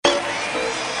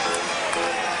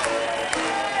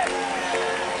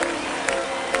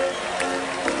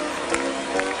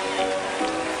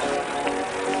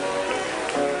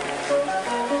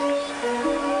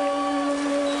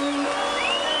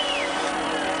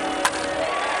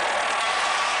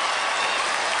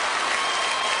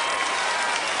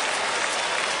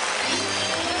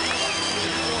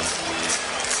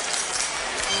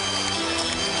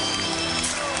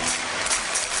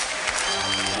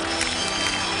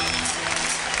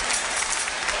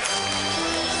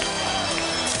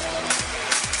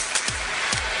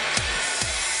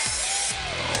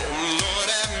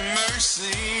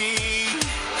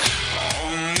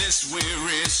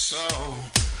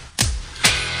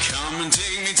Come and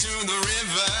take me to the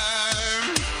river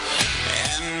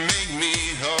and make me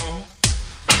whole.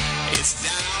 It's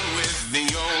down with the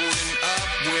old and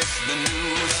up with the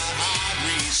new. The hard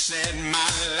reset, my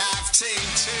life take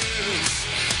two.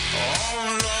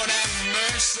 Oh Lord have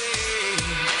mercy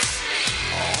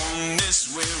on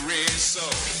this weary soul.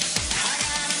 I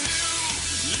got a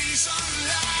new lease on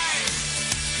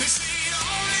life. They say you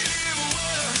only live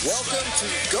once. Welcome to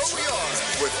Go Yard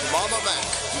with Mama Mac,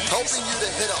 helping you to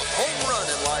hit a home run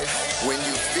in life when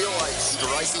you feel like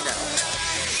striking out.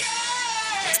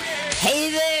 Hey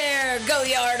there, Go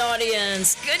Yard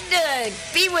audience. Good to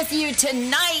be with you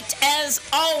tonight, as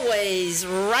always.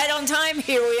 Right on time,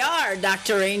 here we are.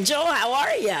 Dr. Angel, how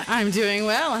are you? I'm doing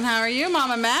well, and how are you,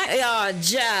 Mama Mac? Oh,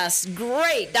 just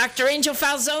great. Dr. Angel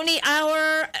Falzoni,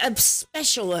 our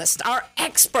specialist, our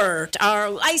expert, our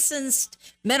licensed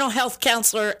mental health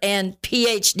counselor and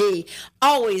PhD.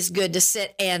 Always good to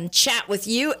sit and chat with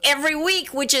you every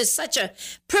week, which is such a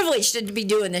privilege to be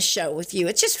doing this show with you.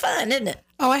 It's just fun, isn't it?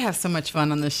 Oh, I have so much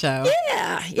fun on this show.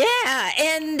 Yeah.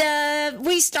 And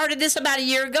we started this about a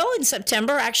year ago in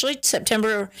September, actually,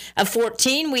 September of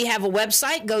 14. We have a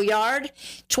website,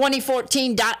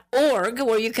 goyard2014.org,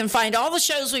 where you can find all the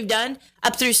shows we've done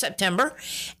up through September.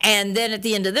 And then at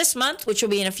the end of this month, which will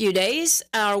be in a few days,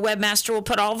 our webmaster will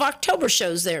put all of October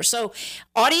shows there. So,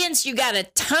 audience, you got a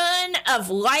ton of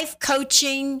life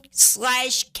coaching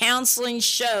 / counseling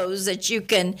shows that you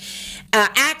can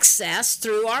access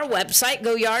through our website,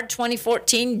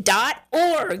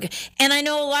 goyard2014.org. And I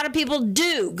know a lot of people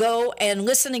do go and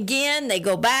listen again. They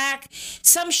go back.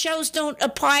 Some shows don't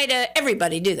apply to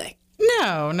everybody, do they?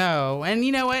 No. And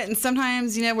you know what? And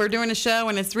sometimes, we're doing a show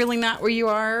and it's really not where you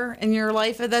are in your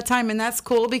life at that time. And that's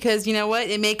cool because, you know what?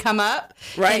 It may come up.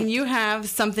 Right. And you have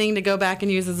something to go back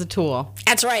and use as a tool.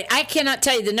 That's right. I cannot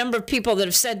tell you the number of people that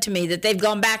have said to me that they've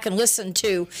gone back and listened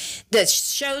to the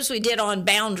shows we did on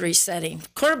boundary setting,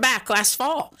 clear back last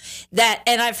fall.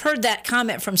 And I've heard that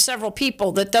comment from several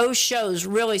people that those shows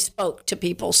really spoke to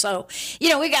people. So,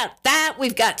 we got that.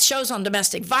 We've got shows on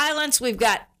domestic violence. We've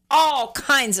got all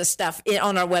kinds of stuff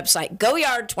on our website,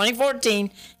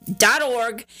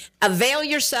 goyard2014.org. Avail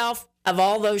yourself of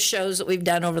all those shows that we've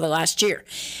done over the last year.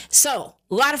 So,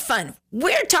 a lot of fun.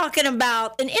 We're talking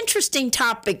about an interesting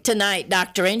topic tonight,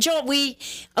 Dr. Angel. A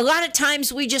lot of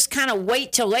times we just kind of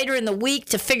wait till later in the week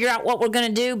to figure out what we're going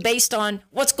to do based on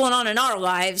what's going on in our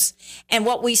lives and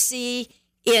what we see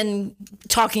in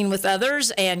talking with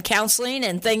others and counseling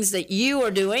and things that you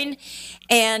are doing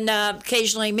and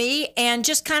occasionally me and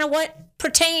just kind of what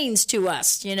pertains to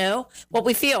us, what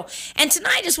we feel. And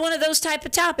tonight is one of those type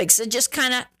of topics that just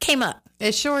kind of came up.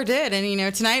 It sure did.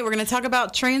 And, tonight we're going to talk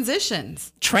about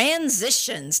transitions.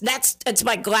 Transitions. It's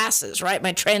my glasses, right?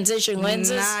 My transition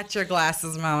lenses. Not your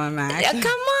glasses, Mama Mac. Come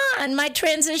on. My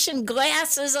transition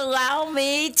glasses allow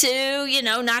me to,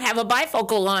 not have a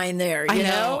bifocal line there, I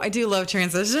know. I do love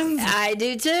transitions. I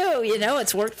do too.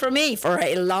 It's worked for me for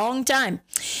a long time.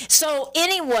 So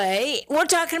anyway, we're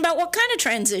talking about what kind of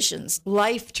transitions?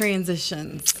 Life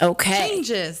transitions. Okay.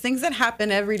 Changes. Things that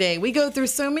happen every day. We go through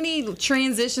so many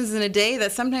transitions in a day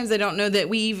that sometimes I don't know that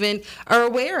we even are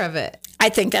aware of it. I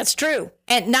think that's true.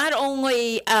 And not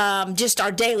only just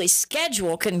our daily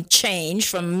schedule can change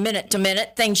from minute to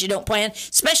minute, things you don't plan,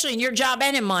 especially in your job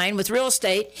and in mine with real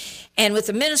estate and with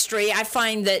the ministry. I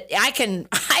find that I can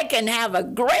have a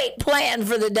great plan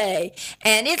for the day,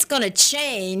 and it's going to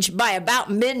change by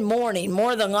about mid-morning,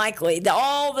 more than likely.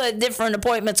 All the different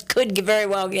appointments could very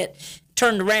well get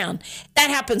turned around.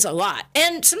 That happens a lot.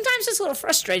 And sometimes it's a little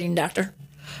frustrating, Doctor.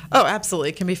 Oh,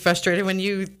 absolutely. It can be frustrating when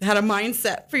you had a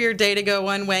mindset for your day to go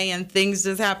one way and things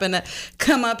just happen to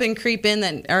come up and creep in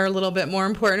that are a little bit more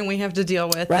important we have to deal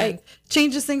with. Right. And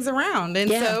changes things around. And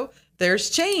so there's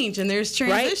change and there's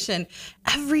transition.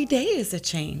 Right. Every day is a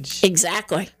change.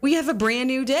 Exactly. We have a brand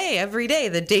new day every day.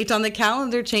 The date on the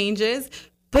calendar changes,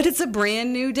 but it's a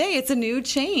brand new day. It's a new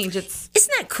change.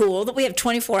 Isn't that cool that we have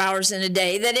 24 hours in a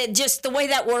day? That it just, the way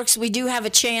that works, we do have a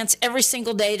chance every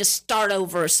single day to start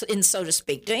over, so to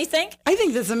speak. Don't you think? I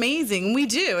think that's amazing. We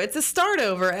do. It's a start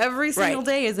over. Every single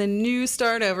day is a new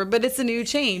start over, but it's a new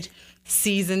change.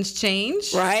 Seasons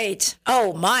change. Right.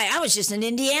 Oh, my. I was just in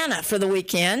Indiana for the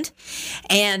weekend,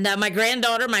 and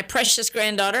my precious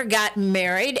granddaughter, got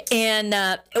married, and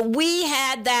we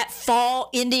had that fall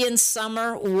Indian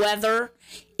summer weather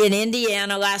in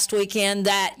Indiana last weekend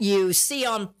that you see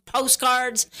on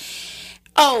postcards.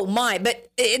 Oh, my. But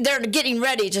they're getting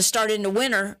ready to start into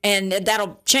winter, and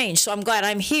that'll change. So I'm glad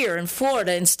I'm here in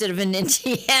Florida instead of in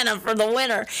Indiana for the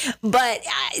winter. But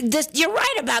you're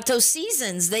right about those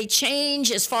seasons. They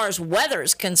change as far as weather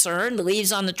is concerned.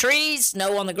 Leaves on the trees,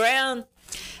 snow on the ground.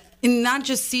 And not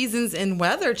just seasons in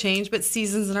weather change, but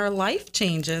seasons in our life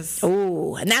changes.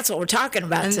 Oh, and that's what we're talking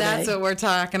about And today. that's what we're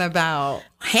talking about.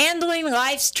 Handling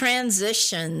life's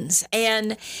transitions.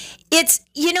 And it's,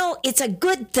 it's a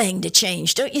good thing to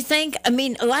change, don't you think? I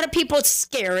mean, a lot of people, it's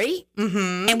scary.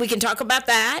 Mm-hmm. And we can talk about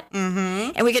that.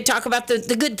 Mm-hmm. And we can talk about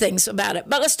the good things about it.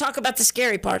 But let's talk about the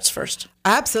scary parts first.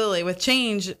 Absolutely. With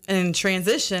change and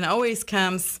transition always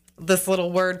comes this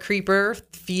little word creeper,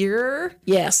 fear.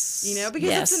 Yes.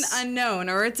 Because it's an unknown,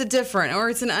 or it's a different,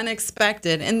 or it's an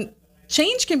unexpected. And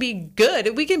change can be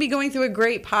good. We can be going through a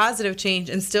great positive change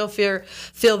and still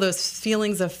feel those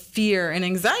feelings of fear and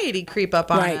anxiety creep up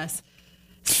on us.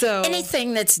 So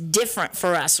anything that's different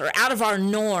for us or out of our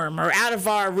norm or out of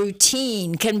our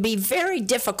routine can be very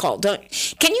difficult.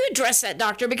 Can you address that,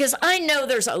 doctor? Because I know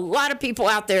there's a lot of people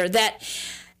out there that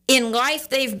in life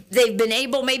they've been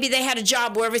able, maybe they had a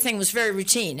job where everything was very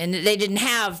routine and they didn't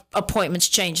have appointments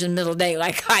change in the middle of the day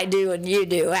like I do and you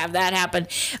do have that happen.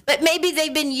 But maybe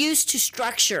they've been used to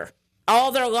structure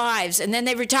all their lives and then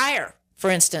they retire, for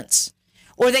instance,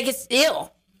 or they get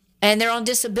ill and they're on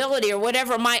disability or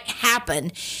whatever might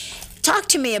happen. Talk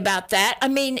to me about that. I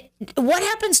mean, what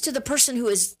happens to the person who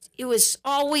is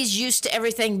always used to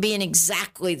everything being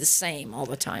exactly the same all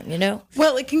the time,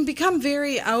 Well, it can become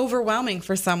very overwhelming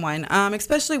for someone,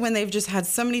 especially when they've just had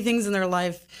so many things in their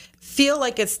life feel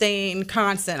like it's staying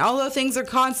constant. Although things are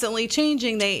constantly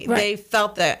changing, they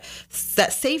felt that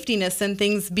safetiness and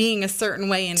things being a certain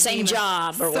way and same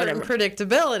job or certain whatever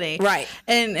predictability. Right.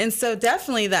 And so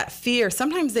definitely that fear.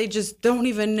 Sometimes they just don't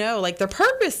even know like their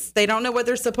purpose. They don't know what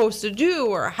they're supposed to do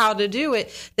or how to do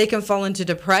it. They can fall into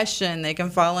depression. They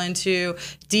can fall into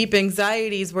deep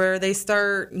anxieties where they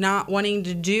start not wanting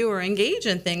to do or engage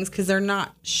in things because they're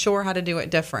not sure how to do it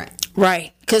different.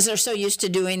 Right. Because they're so used to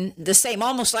doing the same,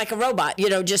 almost like a robot,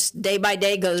 just day by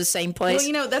day go to the same place.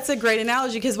 Well, that's a great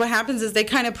analogy because what happens is they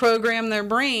kind of program their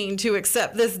brain to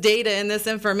accept this data and this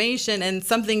information, and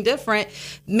something different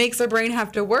makes their brain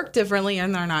have to work differently,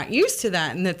 and they're not used to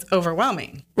that, and it's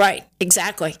overwhelming. Right.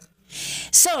 Exactly.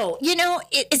 So,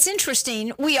 it's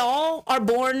interesting. We all are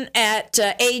born at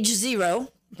age 0.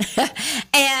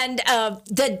 And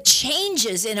the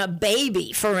changes in a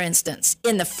baby, for instance,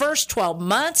 in the first 12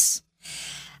 months,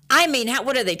 I mean,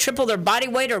 what do they triple their body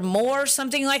weight or more,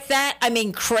 something like that? I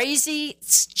mean, crazy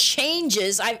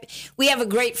changes. We have a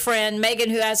great friend, Megan,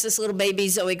 who has this little baby,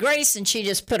 Zoe Grace, and she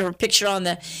just put her picture on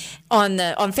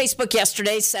Facebook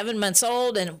yesterday, 7 months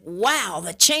old, and wow,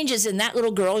 the changes in that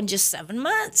little girl in just 7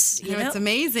 months. You know? It's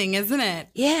amazing, isn't it?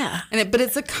 Yeah. But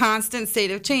it's a constant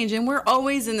state of change, and we're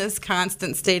always in this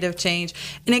constant state of change,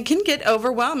 and it can get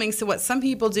overwhelming. So what some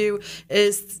people do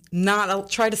is not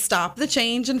try to stop the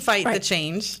change and fight the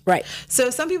change. Right.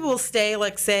 So some people will stay,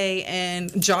 like, say,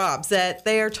 in jobs that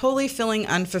they are totally feeling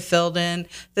unfulfilled in,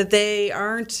 that they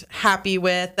aren't happy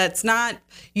with, that's not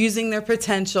using their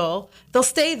potential. They'll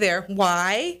stay there.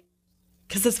 Why?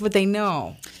 Because it's what they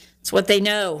know. It's what they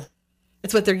know.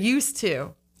 It's what they're used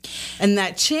to. And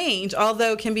that change,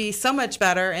 although can be so much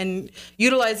better and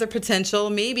utilize their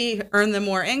potential, maybe earn them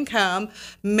more income,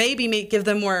 maybe give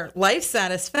them more life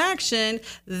satisfaction,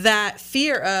 that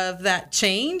fear of that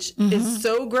change is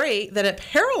so great that it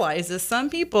paralyzes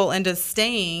some people into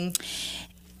staying.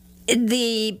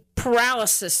 The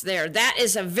paralysis there, that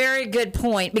is a very good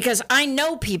point, because I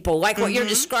know people like what you're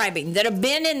describing that have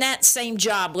been in that same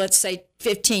job, let's say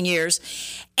 15 years,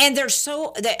 and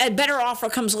a better offer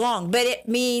comes along, but it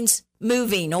means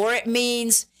moving, or it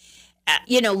means,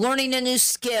 learning a new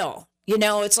skill.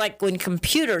 It's like when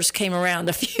computers came around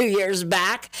a few years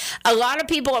back, a lot of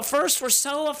people at first were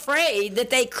so afraid that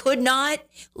they could not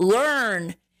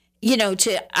learn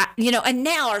and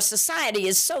now our society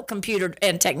is so computer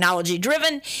and technology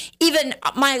driven. Even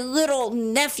my little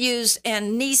nephews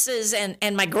and nieces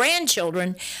and my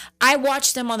grandchildren, I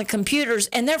watch them on the computers,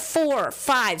 and they're 4,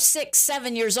 5, 6,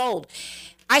 7 years old.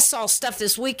 I saw stuff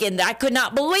this weekend that I could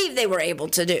not believe they were able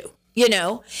to do,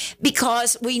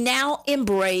 because we now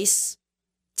embrace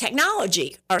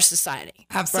technology, our society.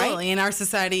 Absolutely. Right? And our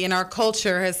society and our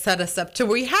culture has set us up to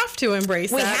where we have to embrace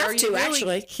that. We have to, really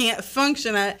actually. Can't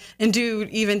function and do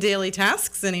even daily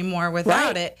tasks anymore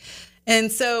without it.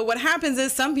 And so what happens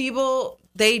is some people,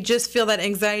 they just feel that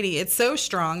anxiety. It's so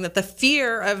strong that the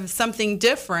fear of something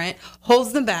different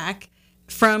holds them back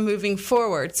from moving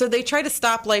forward. So they try to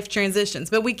stop life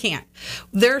transitions, but we can't.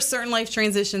 There are certain life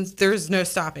transitions, there's no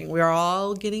stopping. We're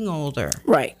all getting older.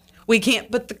 Right. We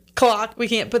can't put the clock, we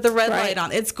can't put the red light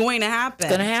on. It's going to happen.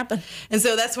 It's going to happen. And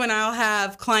so that's when I'll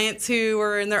have clients who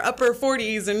are in their upper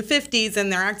 40s and 50s,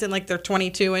 and they're acting like they're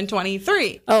 22 and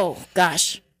 23. Oh,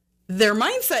 gosh. their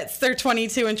mindsets, they're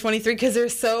 22 and 23 because they're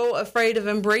so afraid of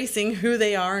embracing who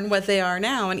they are and what they are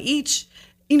now. And each,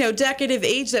 decade of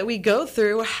age that we go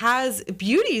through has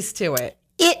beauties to it.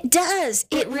 It does.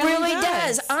 It really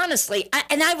does. does. Honestly.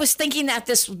 I was thinking that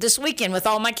this weekend with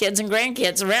all my kids and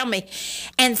grandkids around me,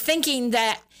 and thinking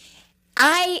that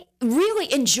I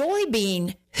really enjoy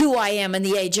being who I am and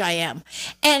the age I am.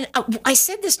 And I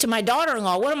said this to my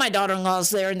daughter-in-law. One of my daughter-in-laws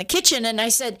there in the kitchen, and I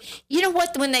said, you know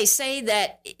what, when they say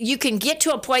that you can get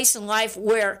to a place in life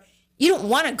where you don't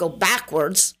want to go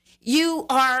backwards, you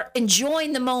are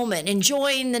enjoying the moment,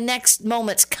 enjoying the next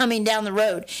moments coming down the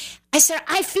road. I said,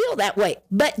 I feel that way.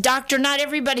 But, doctor, not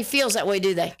everybody feels that way,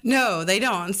 do they? No, they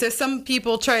don't. So some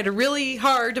people try to really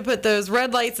hard to put those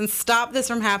red lights and stop this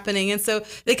from happening. And so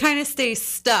they kind of stay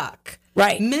stuck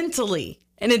mentally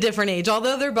in a different age.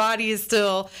 Although their body is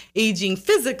still aging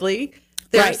physically,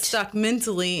 they're stuck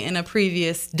mentally in a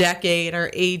previous decade or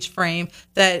age frame.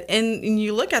 And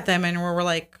you look at them and we're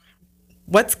like,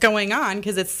 what's going on?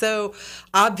 Because it's so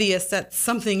obvious that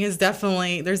something is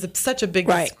there's such a big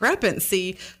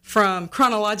discrepancy from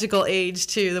chronological age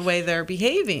to the way they're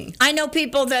behaving. I know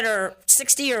people that are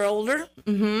 60 or older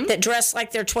that dress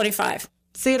like they're 25.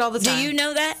 See it all the time. Do you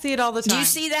know that? See it all the time. Do you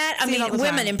see that? I mean,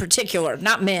 women in particular,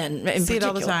 not men. See it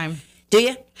all the time. Do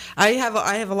you? I have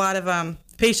a lot of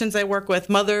patients I work with,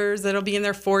 mothers that'll be in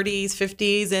their 40s,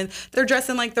 50s, and they're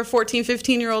dressing like their 14,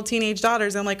 15-year-old teenage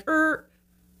daughters. I'm like,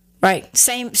 Right.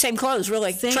 Same clothes,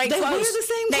 really. Trade they clothes. wear the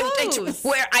same clothes.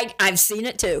 I've seen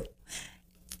it too.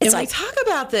 It's we talk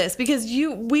about this because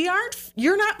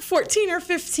you're not 14 or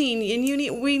 15,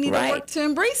 and we need to work to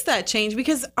embrace that change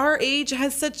because our age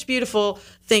has such beautiful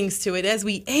things to it. As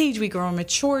we age, we grow in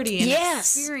maturity and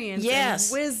experience and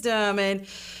wisdom,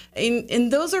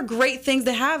 and those are great things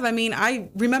to have. I mean, I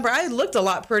remember I looked a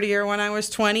lot prettier when I was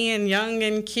 20 and young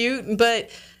and cute, but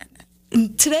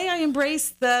today I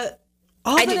embrace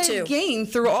I've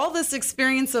gained through all this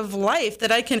experience of life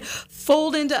that I can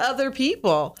fold into other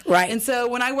people. Right. And so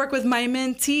when I work with my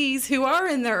mentees who are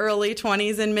in their early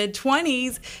 20s and mid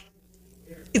 20s,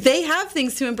 they have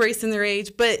things to embrace in their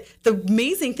age, but the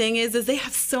amazing thing is they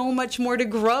have so much more to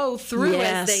grow through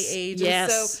as they age. Yes.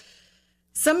 And so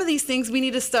some of these things we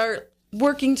need to start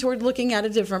working toward looking at a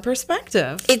different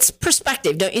perspective. It's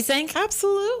perspective, don't you think?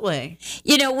 Absolutely.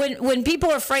 When people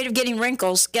are afraid of getting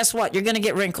wrinkles, guess what? You're going to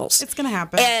get wrinkles. It's going to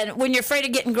happen. And when you're afraid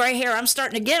of getting gray hair, I'm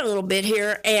starting to get a little bit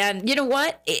here. And you know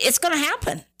what? It's going to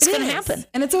happen. It's going to happen.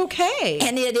 And it's okay.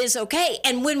 And it is okay.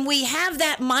 And when we have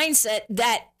that mindset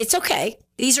that it's okay,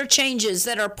 these are changes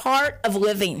that are part of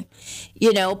living,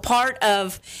 part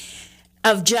of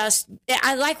just,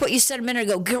 I like what you said a minute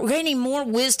ago, gaining more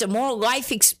wisdom, more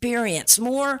life experience,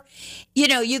 more,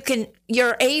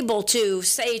 you're able to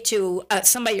say to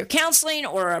somebody you're counseling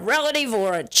or a relative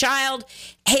or a child,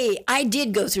 hey, I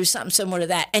did go through something similar to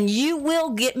that, and you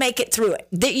will make it through it.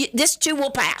 This too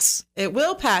will pass. It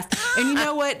will pass. And you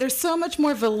know what? There's so much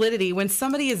more validity when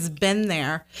somebody has been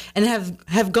there and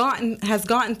has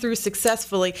gotten through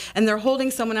successfully, and they're holding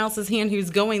someone else's hand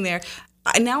who's going there.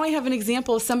 Now I have an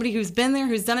example of somebody who's been there,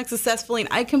 who's done it successfully,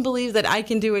 and I can believe that I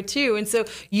can do it too. And so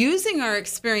using our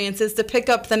experiences to pick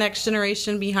up the next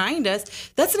generation behind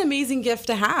us, that's an amazing gift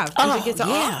to have and to get to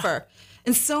offer.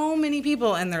 And so many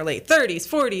people in their late 30s,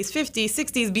 40s, 50s,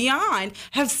 60s, beyond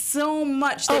have so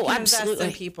much they can invest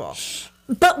in people.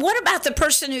 But what about the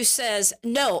person who says,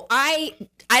 no, I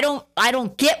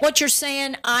don't get what you're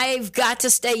saying. I've got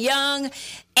to stay young.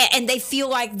 And they feel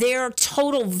like their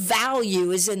total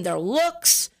value is in their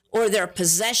looks or their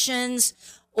possessions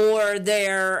or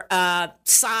their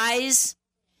size,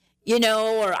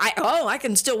 or I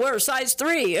can still wear a size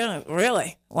 3.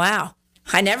 Really? Wow.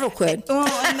 I never could. Well,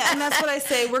 and that's what I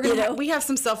say. We have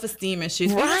some self-esteem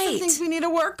issues. We have some things we need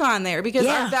to work on there because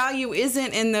our value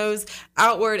isn't in those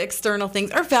outward external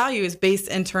things. Our value is based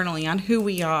internally on who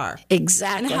we are.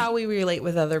 Exactly. And how we relate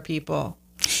with other people.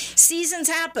 Seasons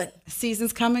happen.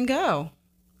 Seasons come and go.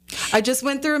 I just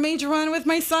went through a major run with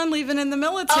my son leaving in the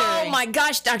military. Oh, my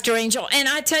gosh, Dr. Angel. And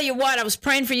I tell you what, I was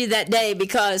praying for you that day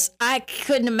because I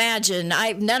couldn't imagine.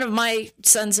 None of my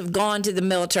sons have gone to the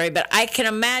military, but I can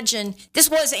imagine this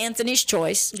was Anthony's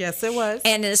choice. Yes, it was.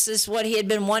 And this is what he had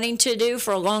been wanting to do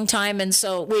for a long time. And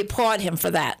so we applaud him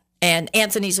for that. And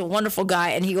Anthony's a wonderful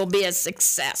guy, and he will be a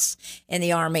success in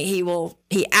the Army.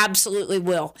 He absolutely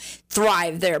will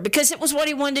thrive there because it was what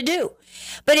he wanted to do.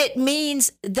 But it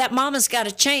means that Mama's got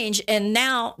to change, and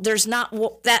now there's not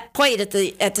that plate at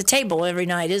the table every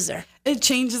night, is there? It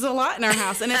changes a lot in our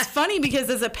house. And it's funny because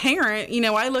as a parent, you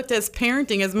know, I looked at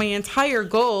parenting as my entire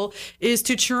goal is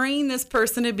to train this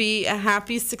person to be a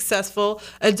happy, successful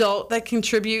adult that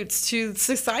contributes to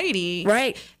society.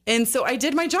 Right. And so I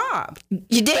did my job.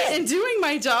 You did. In doing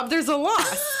my job, there's a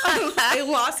loss. I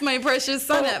lost my precious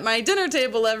son at my dinner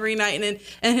table every night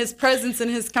and his presence and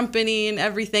his company and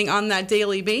everything on that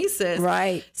daily basis.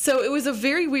 Right. So it was a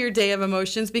very weird day of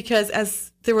emotions because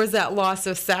as there was that loss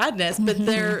of sadness, but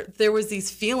there was these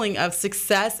feeling of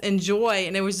success and joy.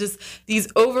 And it was just these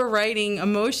overriding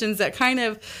emotions that kind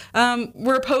of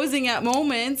were opposing at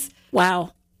moments.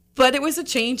 Wow. But it was a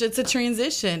change. It's a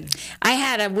transition. I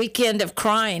had a weekend of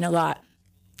crying a lot.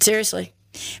 Seriously.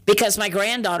 Because my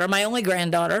granddaughter, my only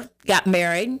granddaughter, got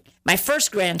married. My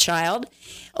first grandchild,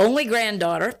 only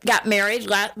granddaughter, got married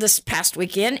this past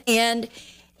weekend. And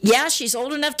yeah, she's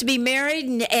old enough to be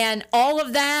married and all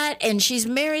of that. And she's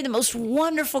married the most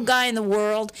wonderful guy in the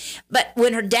world. But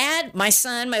when her dad, my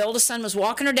oldest son, was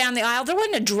walking her down the aisle, there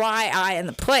wasn't a dry eye in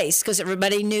the place because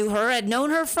everybody knew her, had known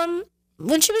her from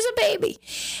when she was a baby.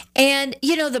 And,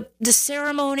 you know, the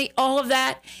ceremony, all of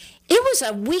that, it was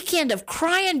a weekend of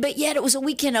crying, but yet it was a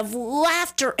weekend of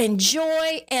laughter and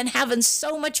joy and having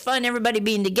so much fun, everybody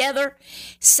being together,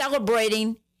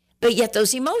 celebrating. But yet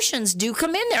those emotions do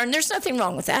come in there, and there's nothing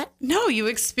wrong with that. No, you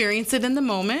experience it in the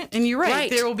moment, and you're right.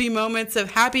 There will be moments of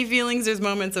happy feelings. There's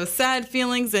moments of sad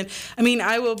feelings. And, I mean,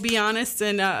 I will be honest,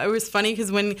 and it was funny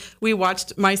because when we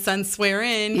watched my son swear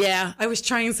in, I was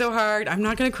trying so hard. I'm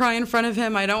not going to cry in front of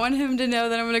him. I don't want him to know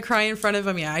that I'm going to cry in front of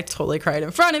him. Yeah, I totally cried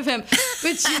in front of him.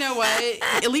 But you know what?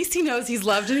 At least he knows he's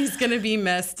loved and he's going to be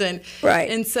missed.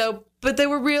 And so, but they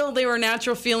were real. They were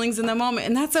natural feelings in the moment,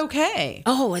 and that's okay.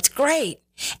 Oh, it's great.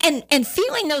 And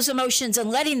feeling those emotions and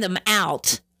letting them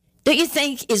out, don't you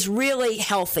think is really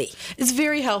healthy? It's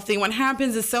very healthy. What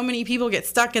happens is so many people get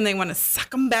stuck and they want to suck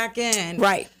them back in.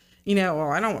 Right. You know, well,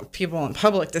 I don't want people in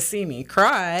public to see me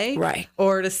cry. Right.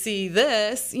 Or to see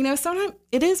this. You know, sometimes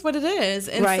it is what it is.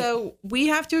 And so we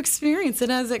have to experience it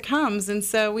as it comes. And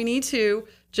so we need to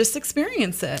just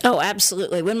experience it. Oh,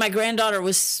 absolutely. When my granddaughter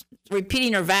was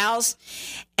repeating her vows,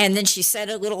 and then she said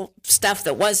a little stuff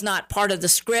that was not part of the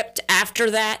script after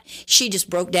that, she just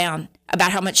broke down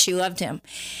about how much she loved him.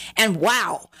 And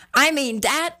wow, I mean,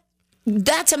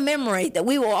 that's a memory that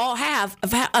we will all have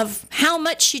of how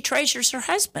much she treasures her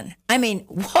husband. I mean,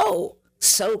 whoa.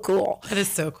 So cool. That is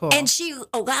so cool. And she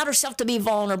allowed herself to be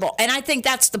vulnerable. And I think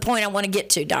that's the point I want to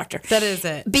get to, Doctor. That is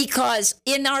it. Because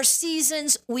in our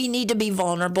seasons, we need to be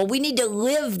vulnerable. We need to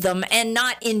live them and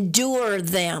not endure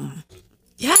them.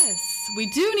 Yes, we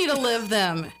do need to live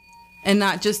them and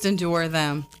not just endure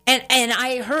them. And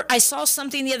I saw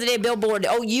something the other day, a billboard,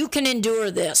 oh, you can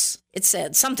endure this. It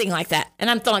said something like that. And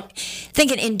I'm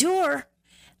thinking, endure?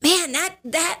 Man,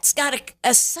 that's got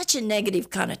such a negative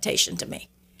connotation to me.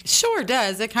 Sure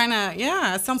does. It kind of,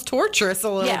 it sounds torturous a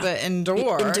little bit.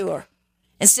 Endure.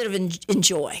 Instead of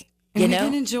enjoy. You know?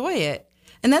 And enjoy it.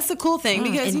 And that's the cool thing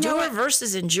because endure, you know what?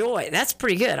 Versus enjoy. That's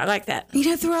pretty good. I like that. You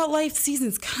know, throughout life,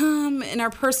 seasons come in our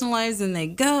personal lives and they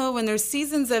go, and there's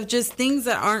seasons of just things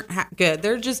that aren't good.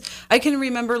 They're just, I can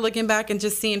remember looking back and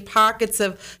just seeing pockets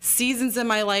of seasons in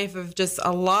my life of just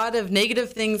a lot of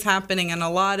negative things happening and a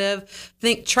lot of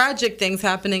tragic things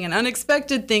happening and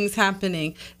unexpected things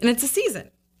happening. And it's a season.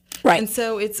 Right. And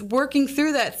so it's working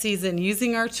through that season,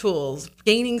 using our tools,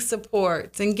 gaining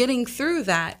support, and getting through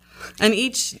that. And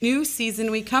each new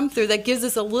season we come through, that gives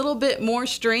us a little bit more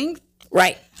strength.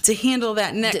 Right. To handle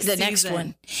that next season. Next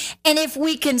one. And if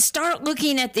we can start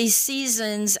looking at these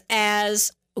seasons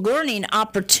as learning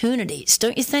opportunities,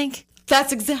 don't you think?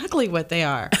 That's exactly what they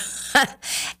are.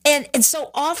 And so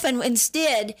often,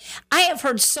 instead, I have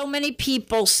heard so many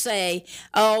people say,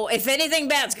 oh, if anything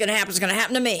bad's going to happen, it's going to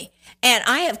happen to me. And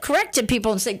I have corrected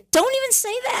people and say, don't even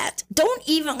say that. Don't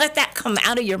even let that come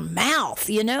out of your mouth,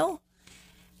 you know?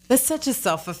 That's such a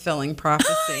self-fulfilling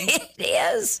prophecy.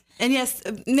 It is. And yes,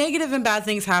 negative and bad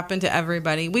things happen to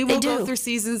everybody. We will go through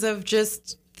seasons of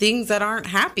just things that aren't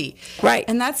happy. Right.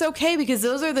 And that's okay because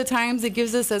those are the times it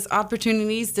gives us as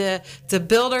opportunities to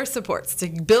build our supports, to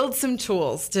build some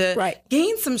tools, to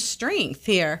gain some strength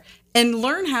here and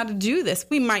learn how to do this.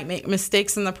 We might make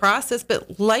mistakes in the process,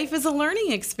 but life is a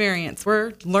learning experience.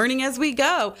 We're learning as we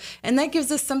go. And that gives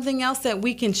us something else that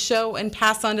we can show and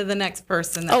pass on to the next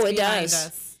person that's behind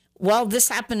us. Well, this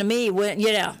happened to me when,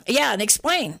 and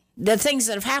explain the things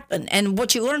that have happened and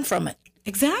what you learn from it.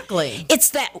 Exactly. It's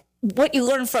that what you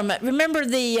learn from it. Remember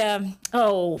the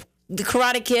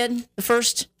Karate Kid, the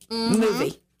first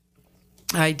movie?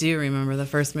 I do remember the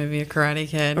first movie of Karate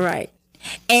Kid. Right.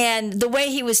 And the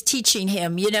way he was teaching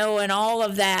him, and all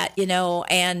of that,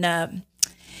 and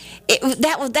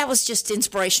that was just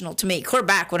inspirational to me. Clear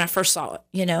back when I first saw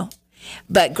it,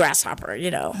 but Grasshopper,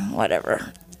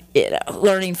 whatever,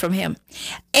 learning from him.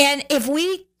 And if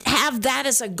we have that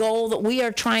as a goal, that we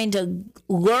are trying to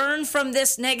learn from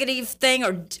this negative thing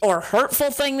or hurtful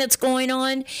thing that's going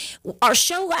on. Our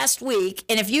show last week,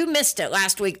 and if you missed it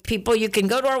last week, people, you can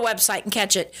go to our website and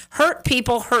catch it. Hurt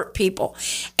people.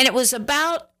 And it was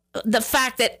about the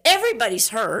fact that everybody's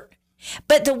hurt,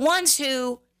 but the ones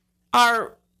who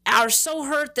are so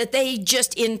hurt that they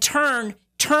just in turn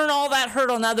all that hurt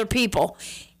on other people.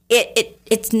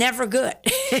 It's never good.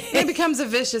 It becomes a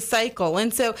vicious cycle.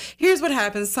 And so here's what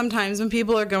happens sometimes when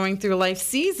people are going through life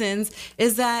seasons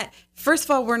is that, first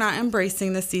of all, we're not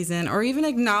embracing the season or even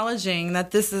acknowledging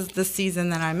that this is the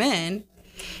season that I'm in.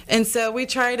 And so we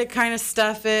try to kind of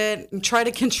stuff it and try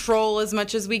to control as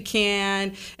much as we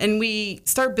can. And we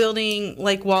start building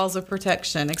like walls of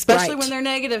protection, especially when they're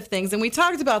negative things. And we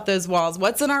talked about those walls.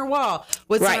 What's in our wall?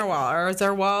 What's in our wall? Or is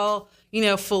our wall,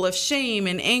 full of shame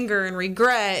and anger and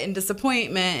regret and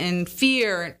disappointment and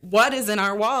fear? What is in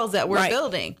our walls that we're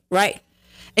building? Right.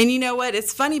 And you know what?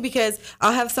 It's funny because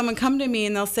I'll have someone come to me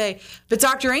and they'll say, but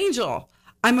Dr. Angel,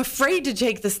 I'm afraid to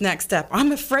take this next step.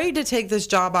 I'm afraid to take this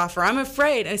job offer. I'm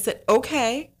afraid. And I said,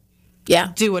 okay.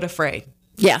 Yeah. Do it afraid.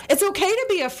 Yeah. It's okay to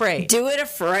be afraid. Do it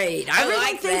afraid.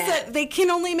 Everyone thinks that they can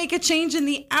only make a change in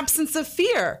the absence of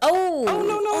fear. Oh,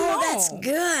 no. That's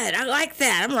good. I like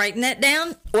that. I'm writing that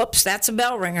down. Whoops, that's a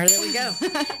bell ringer. There we go.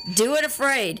 Do it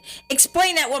afraid.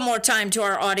 Explain that one more time to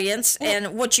our audience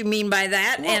and what you mean by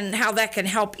that and how that can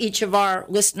help each of our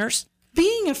listeners.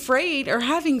 Being afraid or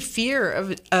having fear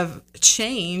of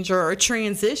change or a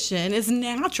transition is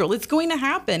natural. It's going to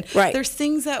happen. Right. There's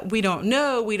things that we don't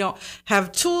know. We don't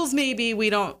have tools. Maybe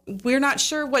we're not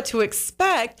sure what to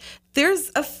expect.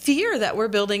 There's a fear that we're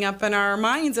building up in our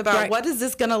minds about what is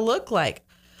this going to look like?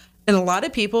 And a lot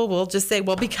of people will just say,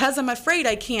 well, because I'm afraid,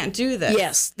 I can't do this.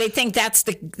 Yes. They think that's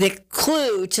the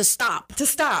clue to stop.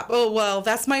 Oh, well,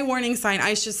 that's my warning sign.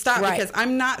 I should stop because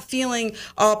I'm not feeling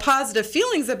all positive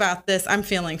feelings about this. I'm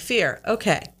feeling fear.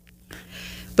 Okay.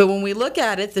 But when we look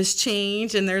at it, this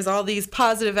change, and there's all these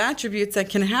positive attributes that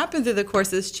can happen through the course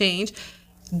of this change,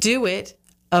 do it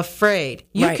afraid.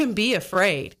 You can be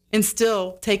afraid and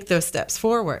still take those steps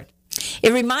forward.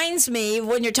 It reminds me,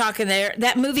 when you're talking there,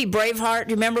 that movie Braveheart,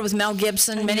 you remember, with Mel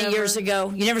Gibson many years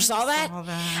ago? You never saw that?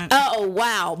 Oh,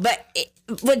 wow.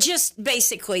 But just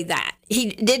basically that. He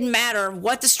didn't matter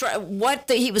what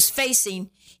he was facing.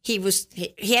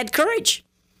 He had courage.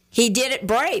 He did it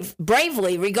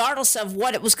bravely, regardless of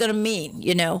what it was going to mean,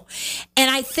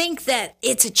 And I think that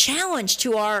it's a challenge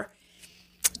to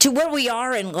where we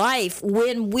are in life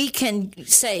when we can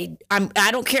say, I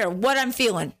don't care what I'm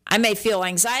feeling. I may feel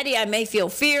anxiety. I may feel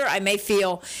fear.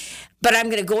 But I'm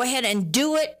going to go ahead and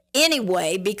do it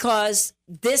anyway because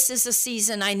this is a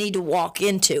season I need to walk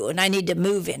into and I need to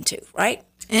move into, right?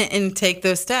 And take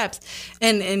those steps.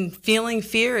 And feeling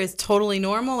fear is totally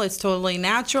normal. It's totally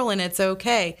natural, and it's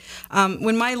okay.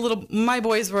 When my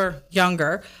boys were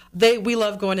younger, we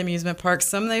love going to amusement parks.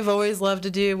 Some they've always loved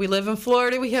to do. We live in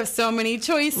Florida. We have so many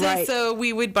choices, so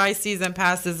we would buy season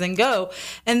passes and go.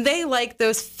 And they like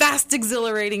those fast,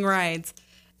 exhilarating rides.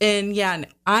 And yeah,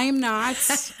 I'm not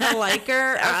a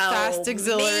liker of fast,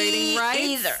 exhilarating rides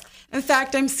either. In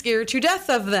fact, I'm scared to death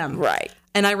of them. Right.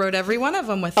 And I rode every one of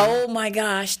them with them. Oh, my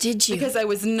gosh. Did you? Because I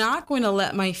was not going to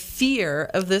let my fear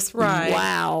of this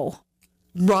ride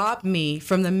rob me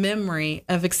from the memory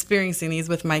of experiencing these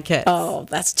with my kids. Oh,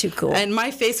 that's too cool. And my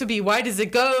face would be, why does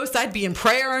it ghost? I'd be in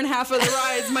prayer in half of the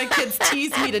rides. My kids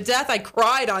teased me to death. I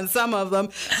cried on some of them.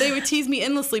 They would tease me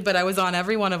endlessly, but I was on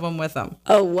every one of them with them.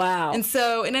 Oh, wow.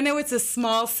 And I know it's a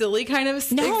small, silly kind of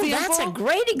example. That's a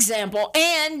great example.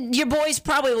 And your boys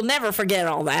probably will never forget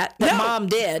all that. But Mom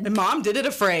did. And Mom did it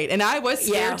afraid. And I was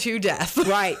scared to death.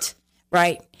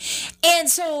 Right. And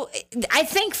so I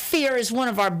think fear is one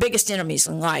of our biggest enemies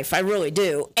in life. I really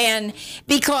do. And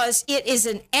because it is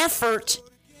an effort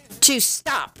to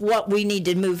stop what we need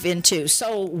to move into.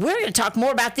 So we're going to talk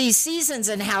more about these seasons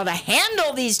and how to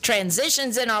handle these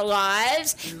transitions in our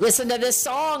lives. Listen to this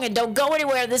song and don't go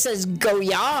anywhere. This is Go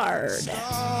Yard.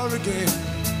 Start again.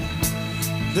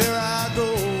 There I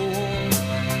go.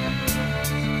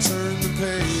 Turn the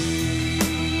page.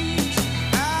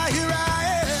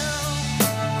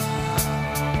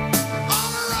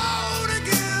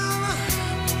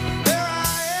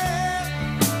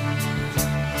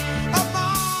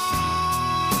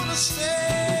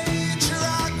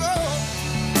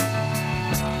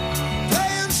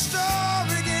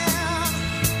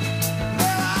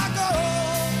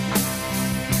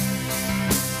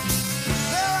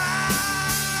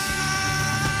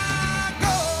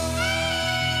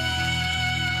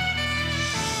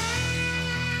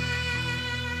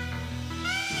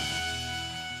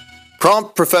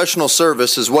 Prompt professional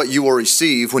service is what you will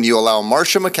receive when you allow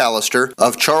Marcia McAllister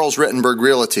of Charles Rittenberg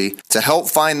Realty to help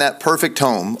find that perfect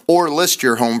home or list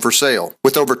your home for sale.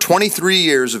 With over 23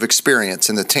 years of experience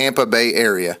in the Tampa Bay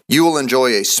area, you will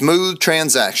enjoy a smooth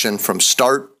transaction from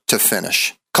start to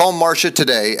finish. Call Marcia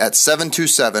today at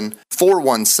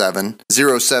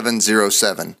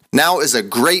 727-417-0707. Now is a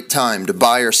great time to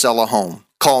buy or sell a home.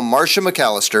 Call Marcia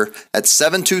McAllister at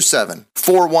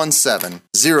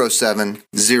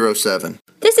 727-417-0707.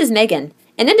 This is Megan,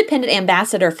 an independent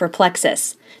ambassador for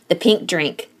Plexus, the pink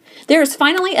drink. There is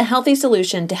finally a healthy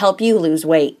solution to help you lose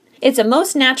weight. It's a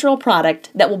most natural product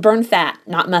that will burn fat,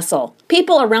 not muscle.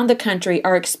 People around the country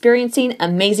are experiencing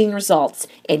amazing results,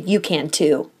 and you can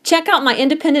too. Check out my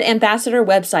independent ambassador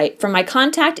website for my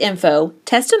contact info,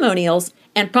 testimonials,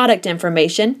 and product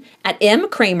information at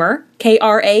mkramer,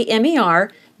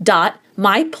 Kramer,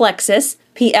 myplexus,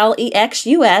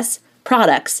 Plexus,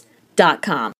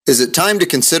 products.com. Is it time to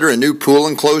consider a new pool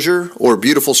enclosure or a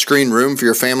beautiful screen room for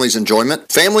your family's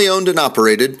enjoyment? Family owned and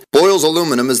operated, Boyles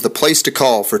Aluminum is the place to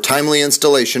call for timely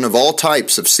installation of all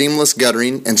types of seamless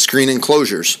guttering and screen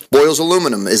enclosures. Boyles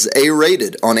Aluminum is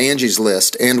A-rated on Angie's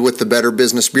List and with the Better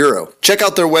Business Bureau. Check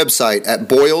out their website at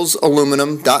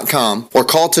boylesaluminum.com or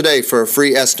call today for a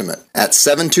free estimate at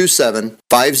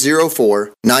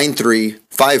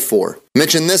 727-504-9354.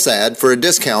 Mention this ad for a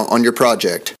discount on your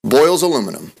project. Boyles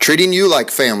Aluminum, treating you like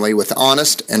family with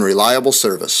honest and reliable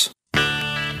service.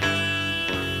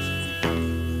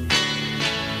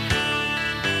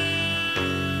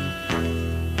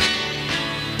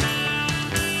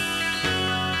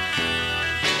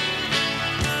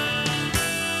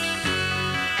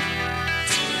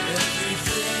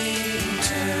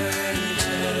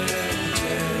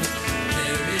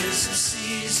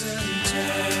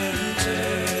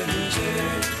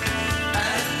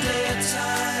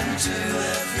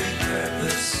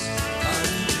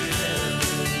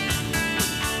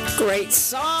 Great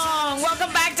song.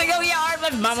 Welcome back to Go Yard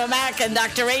with Mama Mac and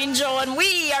Dr. Angel. And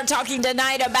we are talking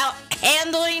tonight about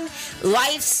handling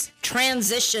life's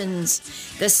transitions,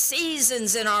 the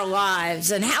seasons in our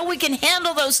lives, and how we can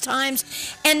handle those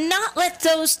times and not let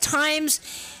those times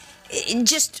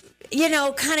just,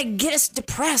 kind of get us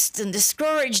depressed and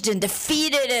discouraged and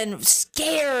defeated and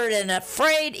scared and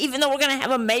afraid, even though we're going to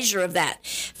have a measure of that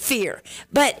fear.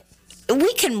 But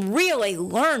we can really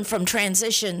learn from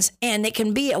transitions, and it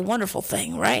can be a wonderful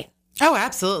thing, right? Oh,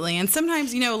 absolutely. And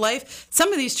sometimes, life,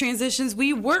 some of these transitions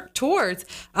we work towards,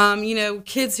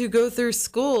 kids who go through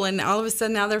school and all of a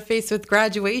sudden now they're faced with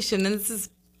graduation, and it's this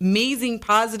amazing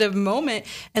positive moment.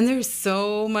 And there's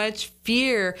so much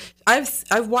fear.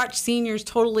 I've watched seniors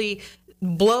totally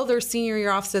blow their senior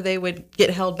year off so they would get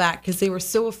held back because they were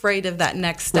so afraid of that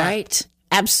next step. Right.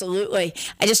 Absolutely.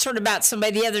 I just heard about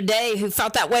somebody the other day who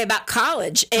felt that way about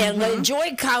college and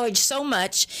enjoyed college so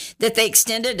much that they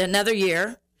extended another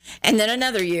year and then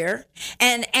another year.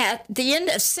 And at the end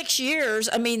of 6 years,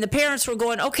 the parents were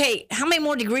going, okay, how many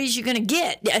more degrees are you going to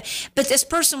get? But this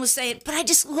person was saying, but I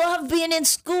just love being in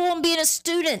school and being a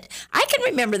student. I can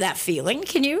remember that feeling.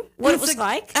 Can you? What it was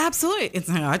like? Absolutely.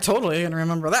 I totally can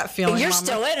remember that feeling. You're Mama.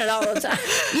 still in it all the time.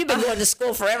 You've been going to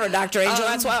school forever, Dr. Angel.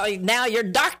 That's why now you're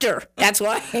doctor. That's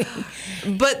why.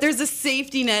 But there's a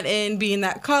safety net in being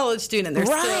that college student. There's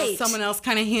still someone else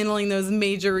kind of handling those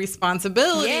major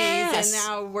responsibilities. Yes. And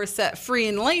now we're set free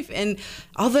in life. And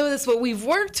although that's what we've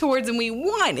worked towards and we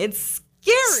want, it's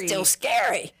scary. Still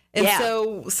scary. And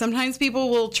so sometimes people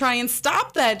will try and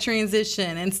stop that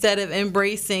transition instead of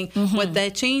embracing what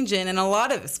that change in. And a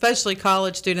lot of, especially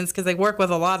college students, because I work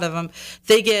with a lot of them,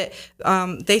 they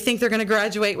think they're going to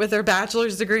graduate with their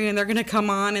bachelor's degree and they're going to come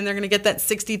on and they're going to get that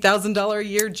 $60,000 a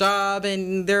year job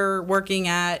and they're working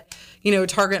at,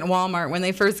 Target and Walmart when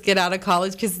they first get out of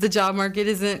college because the job market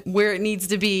isn't where it needs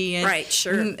to be. And, right,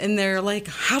 sure. And they're like,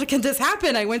 how can this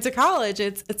happen? I went to college.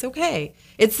 It's okay.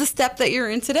 It's the step that you're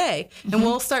in today. And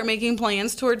we'll start making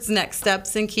plans towards next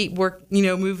steps and keep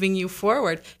moving you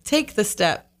forward. Take the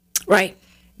step. Right.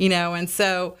 And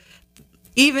so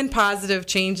even positive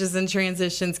changes and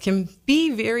transitions can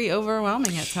be very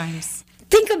overwhelming at times.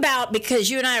 Think about, because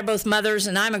you and I are both mothers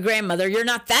and I'm a grandmother. You're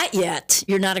not that yet.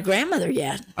 You're not a grandmother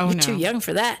yet. Oh, You're too young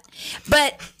for that.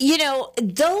 But,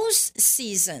 those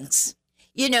seasons,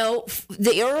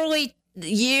 the early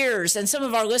years, and some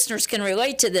of our listeners can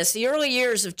relate to this, the early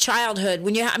years of childhood,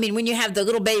 when you have the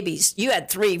little babies, you had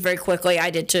 3 very quickly,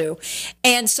 I did too.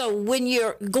 And so when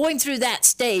you're going through that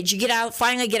stage, you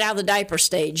finally get out of the diaper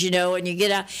stage, and you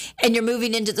get out and you're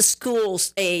moving into the school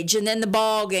stage and then the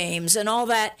ball games and all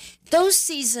that. Those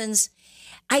seasons,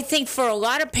 I think for a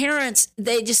lot of parents,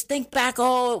 they just think back,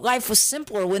 oh, life was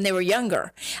simpler when they were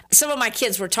younger. Some of my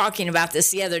kids were talking about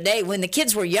this the other day. When the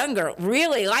kids were younger,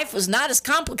 really, life was not as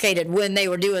complicated when they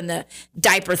were doing the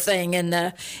diaper thing and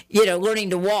the, learning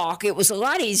to walk. It was a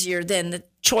lot easier than the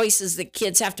choices that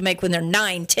kids have to make when they're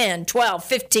 9, 10, 12,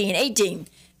 15, 18.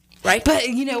 Right. But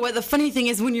you know what? The funny thing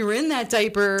is when you're in that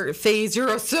diaper phase,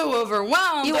 you're so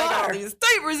overwhelmed. You got are. all these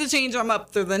diapers to change them up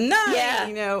through the night.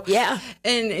 Yeah. Yeah.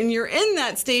 And you're in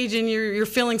that stage and you're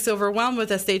feeling so overwhelmed with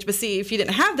that stage. But see, if you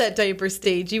didn't have that diaper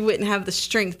stage, you wouldn't have the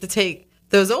strength to take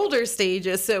those older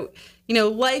stages. So,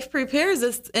 life prepares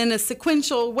us in a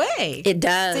sequential way. It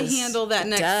does. To handle that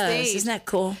next stage. Isn't that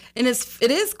cool? And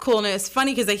it is cool. And it's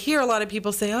funny because I hear a lot of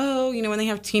people say, oh, when they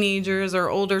have teenagers or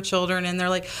older children and they're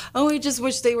like, oh, I just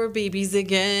wish they were babies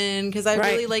again because I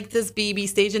really like this baby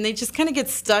stage. And they just kind of get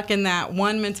stuck in that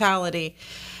one mentality.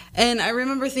 And I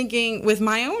remember thinking with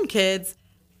my own kids,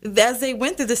 as they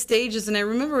went through the stages, and I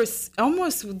remember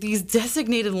almost these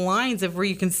designated lines of where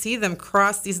you can see them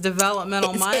cross these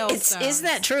developmental milestones. Isn't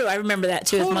that true? I remember that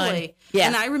too. Totally. With mine. Yeah.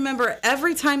 And I remember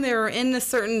every time they were in a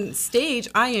certain stage,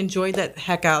 I enjoyed that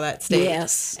heck out of that stage.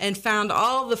 Yes. And found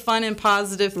all the fun and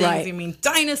positive things. Right. I mean,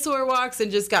 dinosaur walks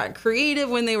and just got creative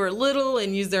when they were little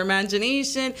and used their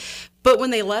imagination. But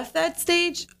when they left that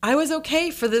stage, I was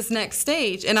okay for this next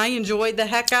stage. And I enjoyed the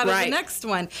heck out of the next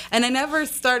one. And I never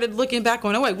started looking back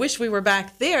going, oh, I wish we were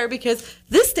back there because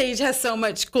this stage has so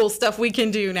much cool stuff we can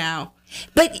do now.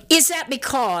 But is that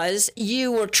because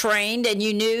you were trained and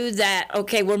you knew that,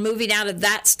 okay, we're moving out of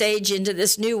that stage into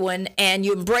this new one and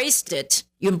you embraced it?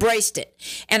 You embraced it.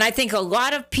 And I think a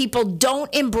lot of people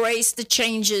don't embrace the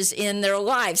changes in their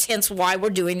lives, hence why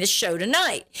we're doing this show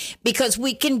tonight. Because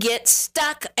we can get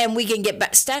stuck and we can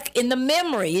get stuck in the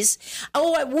memories.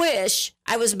 Oh, I wish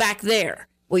I was back there.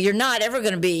 Well, you're not ever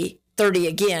going to be 30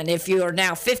 again. If you are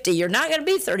now 50, you're not going to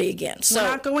be 30 again. So we're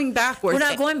not going backwards. We're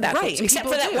not going backwards. Right, except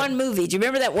for that one movie. Do you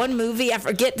remember that one movie? I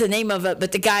forget the name of it,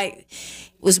 but the guy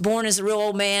was born as a real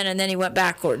old man and then he went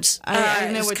backwards. I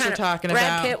know what you're talking Brad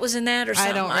about. Brad Pitt was in that or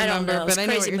something? I don't remember, but I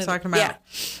know what you're talking about. Yeah.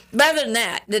 But other than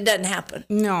that, it doesn't happen.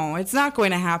 No, it's not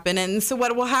going to happen. And so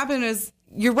what will happen is,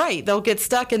 you're right, they'll get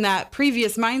stuck in that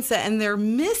previous mindset and they're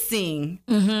missing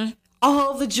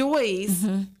all the joys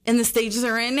in the stages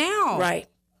they're in now. Right.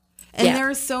 And there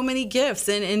are so many gifts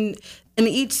and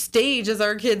each stage as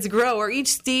our kids grow or each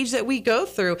stage that we go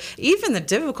through, even the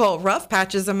difficult, rough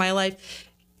patches of my life,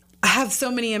 I have so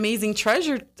many amazing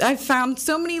treasures. I've found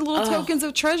so many little tokens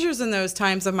of treasures in those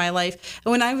times of my life.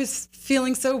 And when I was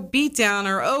feeling so beat down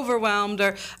or overwhelmed,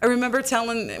 or I remember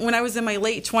when I was in my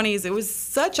late 20s, it was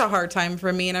such a hard time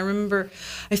for me. And I remember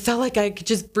I felt like I could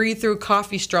just breathe through a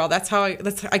coffee straw.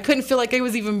 I couldn't feel like I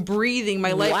was even breathing.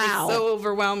 My life was so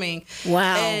overwhelming.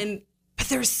 Wow. But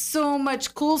there's so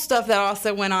much cool stuff that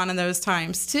also went on in those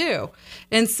times too.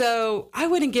 And so I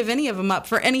wouldn't give any of them up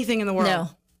for anything in the world.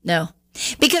 No.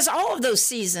 Because all of those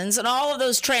seasons and all of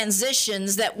those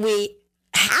transitions that we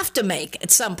have to make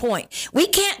at some point, we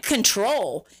can't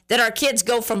control that our kids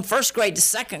go from first grade to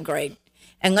second grade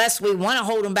unless we want to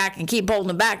hold them back and keep holding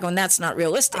them back when that's not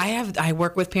realistic. I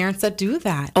work with parents that do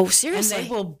that. Oh, seriously? And they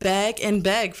will beg and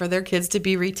beg for their kids to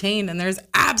be retained. And there's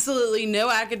absolutely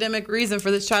no academic reason for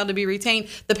this child to be retained.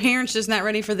 The parent's just not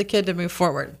ready for the kid to move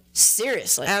forward.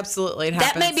 Seriously. Absolutely. It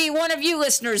happens. That may be one of you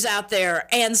listeners out there.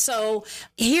 And so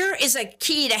here is a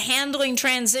key to handling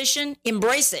transition.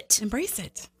 Embrace it. Embrace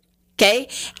it. Okay?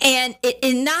 And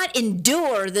not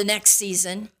endure the next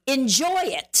season. Enjoy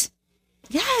it.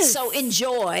 Yes. So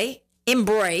enjoy,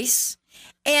 embrace,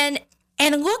 and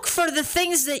look for the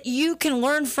things that you can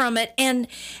learn from it. And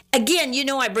again,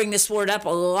 I bring this word up a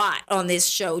lot on this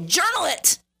show. Journal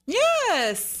it.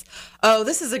 Yes. Oh,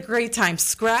 this is a great time.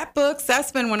 Scrapbooks,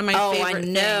 that's been one of my favorite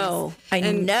things. I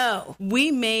know. We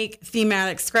make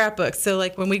thematic scrapbooks. So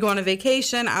like when we go on a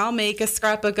vacation, I'll make a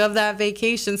scrapbook of that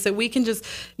vacation so we can just,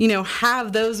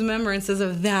 have those remembrances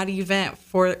of that event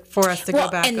for us to go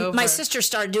back over. And my sister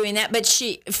started doing that, but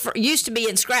she used to be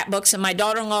in scrapbooks, and my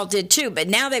daughter-in-law did too. But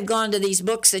now they've gone to these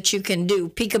books that you can do,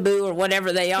 Peekaboo or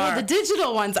whatever they are. The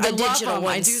digital ones. I love them.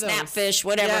 I do those. Snapfish,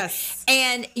 whatever. Yes.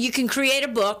 And you can create a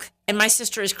book. And my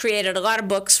sister has created a lot of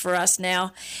books for us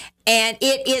now. And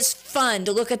it is fun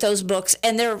to look at those books.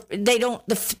 And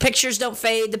the pictures don't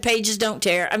fade, the pages don't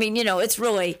tear. I mean, it's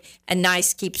really a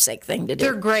nice keepsake thing to do.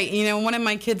 They're great. One of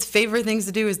my kids' favorite things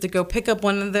to do is to go pick up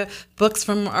one of the books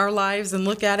from our lives and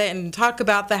look at it and talk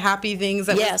about the happy things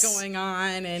that was going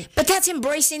on. But that's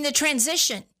embracing the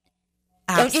transition.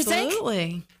 Absolutely. Don't you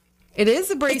think? It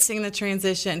is embracing the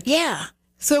transition. Yeah.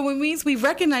 So it means we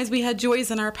recognize we had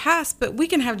joys in our past, but we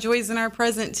can have joys in our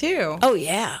present too. Oh,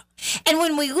 yeah. And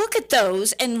when we look at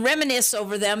those and reminisce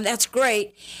over them, that's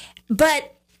great.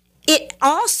 But it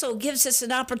also gives us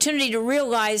an opportunity to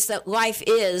realize that life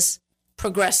is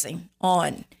progressing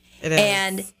on. It is.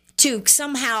 And to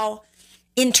somehow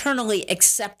internally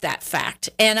accept that fact.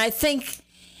 And I think,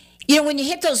 when you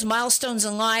hit those milestones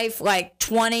in life, like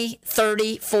 20,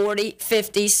 30, 40,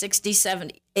 50, 60,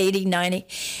 70, 80, 90,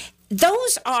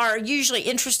 those are usually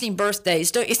interesting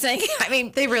birthdays, don't you think? I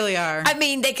mean, They really are. I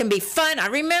mean, they can be fun. I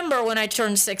remember when I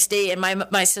turned 60 and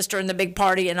my sister and the big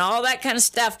party and all that kind of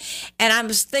stuff. And I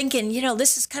was thinking,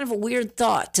 this is kind of a weird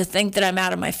thought to think that I'm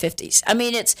out of my 50s. I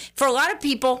mean, it's for a lot of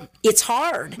people, it's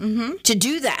hard to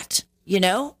do that,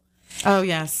 Oh,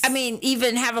 yes. I mean,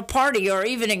 even have a party or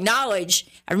even acknowledge,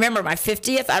 I remember my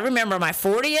 50th, I remember my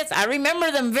 40th, I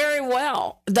remember them very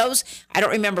well. Those, I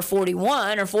don't remember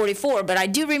 41 or 44, but I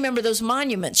do remember those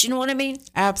monuments. You know what I mean?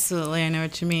 Absolutely. I know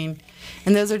what you mean.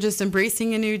 And those are just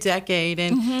embracing a new decade.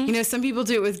 And, some people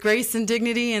do it with grace and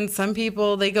dignity, and some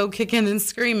people, they go kicking and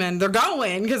screaming. They're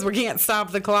going because we can't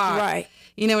stop the clock. Right.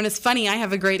 And it's funny, I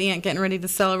have a great aunt getting ready to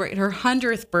celebrate her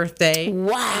 100th birthday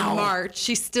Wow. in March.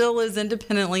 She still is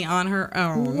independently on her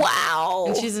own. Wow.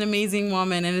 And she's an amazing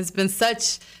woman, and it's been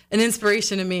such an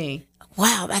inspiration to me.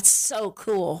 Wow, that's so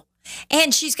cool.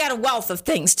 And she's got a wealth of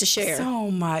things to share. So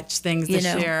much things to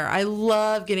share. I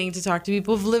love getting to talk to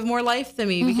people who've lived more life than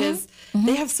me because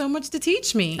they have so much to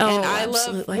teach me. Oh, and I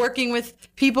absolutely. love working with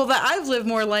people that I've lived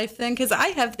more life than because I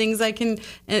have things I can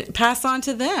pass on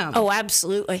to them. Oh,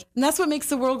 absolutely. And that's what makes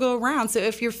the world go around. So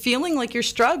if you're feeling like you're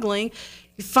struggling,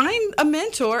 find a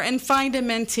mentor and find a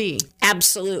mentee.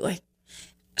 Absolutely.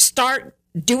 Start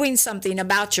doing something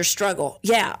about your struggle.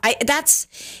 Yeah, that's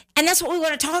what we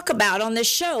want to talk about on this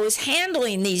show is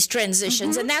handling these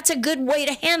transitions. And that's a good way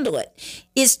to handle it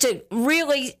is to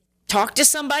really talk to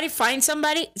somebody, find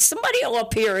somebody will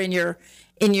appear in your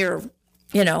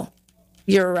arena.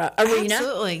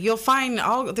 Absolutely. You'll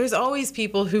find there's always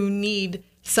people who need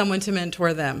someone to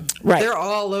mentor them. Right. They're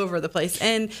all over the place.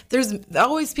 And there's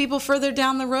always people further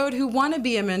down the road who want to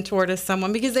be a mentor to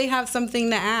someone because they have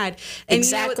something to add. And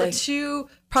Exactly. the two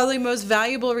probably most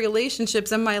valuable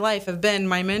relationships in my life have been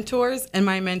my mentors and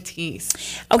my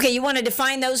mentees. Okay, you want to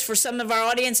define those for some of our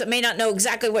audience that may not know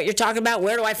exactly what you're talking about?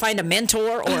 Where do I find a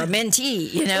mentor or a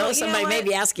mentee? Well, Somebody may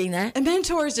be asking that. A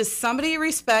mentor is just somebody you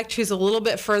respect who's a little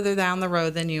bit further down the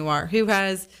road than you are, who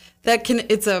has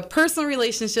it's a personal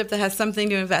relationship that has something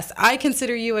to invest. I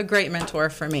consider you a great mentor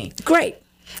for me. Great.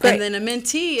 And then a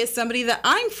mentee is somebody that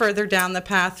I'm further down the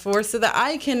path for so that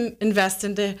I can invest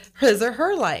into his or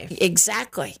her life.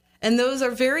 Exactly. And those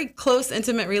are very close,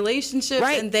 intimate relationships,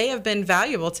 Right. and they have been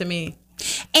valuable to me.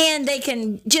 And they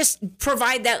can just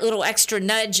provide that little extra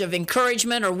nudge of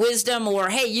encouragement or wisdom or,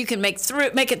 hey, you can make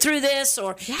it through this,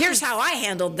 or here's how I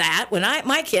handled that when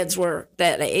my kids were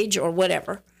that age or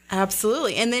whatever.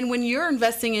 Absolutely. And then when you're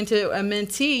investing into a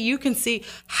mentee, you can see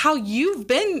how you've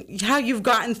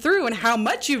gotten through and how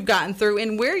much you've gotten through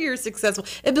and where you're successful.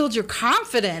 It builds your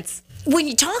confidence. When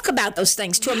you talk about those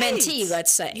things to a Right. mentee,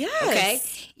 let's say, Yes. okay,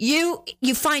 you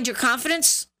find your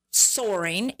confidence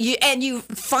soaring, and you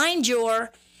find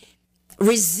your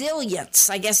resilience,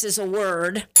 I guess is a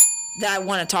word that I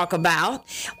want to talk about,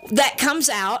 that comes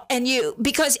out,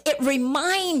 because it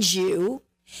reminds you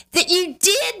that you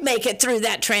did make it through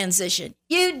that transition.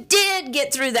 You did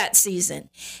get through that season,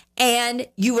 and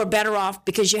you were better off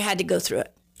because you had to go through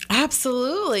it.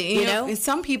 Absolutely. You know, and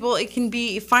some people, it can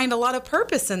be find a lot of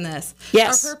purpose in this.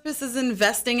 Yes. Our purpose is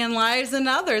investing in lives and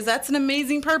others. That's an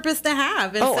amazing purpose to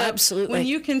have. And absolutely. When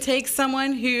you can take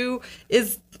someone who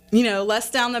is, less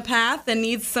down the path and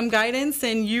needs some guidance,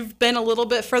 and you've been a little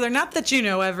bit further, not that you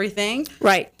know everything.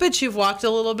 Right. But you've walked a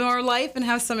little bit more life and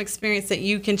have some experience that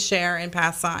you can share and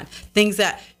pass on. Things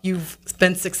that you've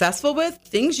been successful with,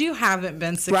 things you haven't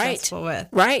been successful with.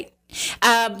 Right.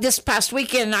 This past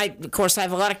weekend, I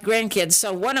have a lot of grandkids.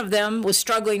 So one of them was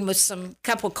struggling with some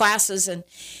couple classes, and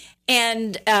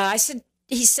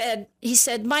he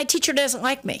said, my teacher doesn't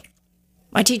like me.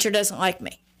 My teacher doesn't like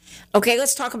me. Okay,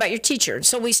 let's talk about your teacher.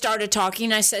 So we started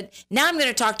talking. I said, now I'm going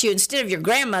to talk to you instead of your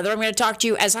grandmother. I'm going to talk to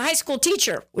you as a high school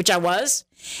teacher, which I was,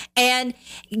 and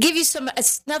give you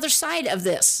another side of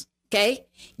this. Okay,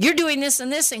 you're doing this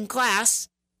and this in class.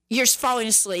 You're falling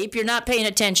asleep. You're not paying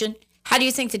attention. How do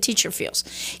you think the teacher feels?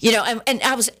 And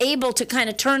I was able to kind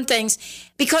of turn things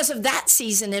because of that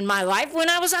season in my life when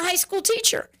I was a high school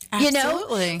teacher.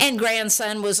 Absolutely. And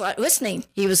grandson was listening.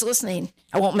 He was listening.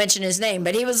 I won't mention his name,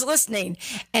 but he was listening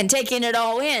and taking it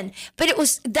all in. But it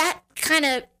was that kind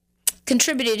of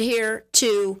contributed here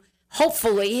to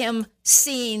hopefully him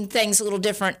seeing things a little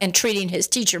different and treating his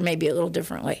teacher maybe a little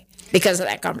differently because of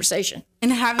that conversation.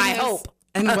 And having I hope.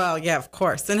 And well, yeah, of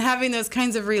course. And having those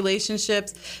kinds of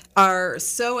relationships are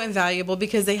so invaluable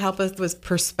because they help us with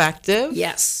perspective.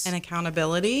 Yes. And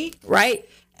accountability. Right.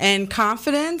 And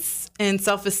confidence and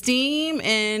self-esteem.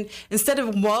 And instead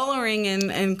of wallowing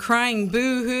and crying,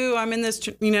 boo-hoo, I'm in this,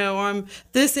 I'm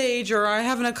this age, or I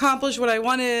haven't accomplished what I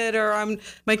wanted, or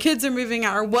my kids are moving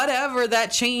out, or whatever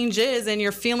that change is, and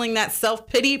you're feeling that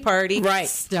self-pity party. Right.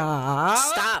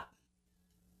 Stop.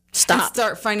 Stop. And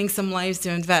start finding some lives to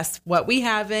invest what we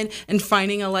have in, and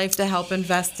finding a life to help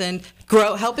invest in,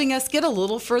 grow, helping us get a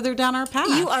little further down our path.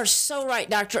 You are so right,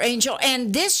 Dr. Angel.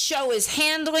 And this show is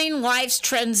handling life's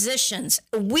transitions.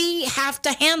 We have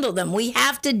to handle them. We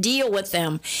have to deal with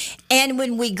them. And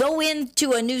when we go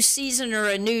into a new season or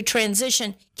a new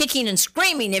transition, kicking and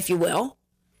screaming, if you will,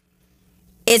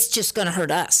 it's just going to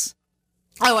hurt us.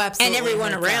 Oh, absolutely. And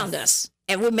everyone around us.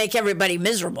 And we make everybody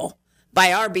miserable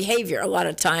by our behavior a lot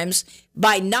of times,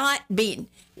 by not being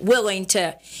willing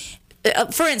to,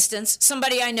 for instance,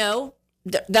 somebody I know,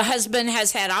 the husband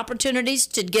has had opportunities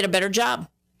to get a better job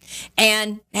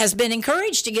and has been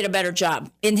encouraged to get a better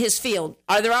job in his field.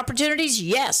 Are there opportunities?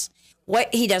 Yes.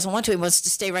 What he doesn't want to, he wants to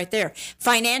stay right there.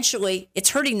 Financially, it's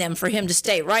hurting them for him to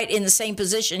stay right in the same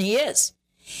position he is.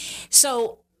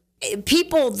 So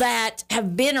people that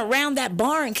have been around that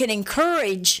barn can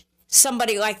encourage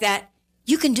somebody like that.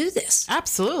 You can do this.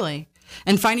 Absolutely.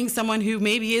 And finding someone who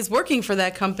maybe is working for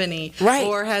that company, right,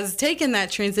 or has taken that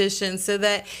transition so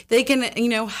that they can,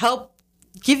 help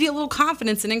give you a little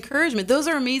confidence and encouragement. Those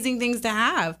are amazing things to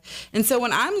have. And so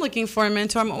when I'm looking for a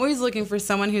mentor, I'm always looking for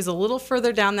someone who's a little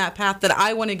further down that path that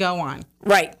I want to go on.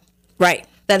 Right. Right.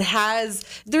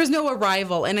 There's no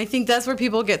arrival. And I think that's where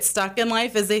people get stuck in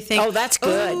life, is they think, oh, that's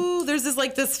good. Oh, there's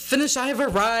this finish, I have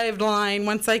arrived line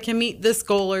once I can meet this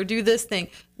goal or do this thing.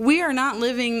 We are not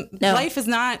living, life is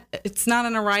not, it's not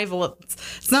an arrival.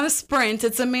 It's not a sprint,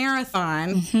 it's a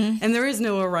marathon. Mm-hmm. And there is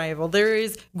no arrival. There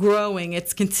is growing.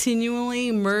 It's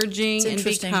continually merging and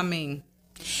becoming.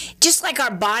 Just like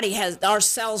our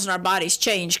cells in our bodies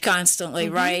change constantly,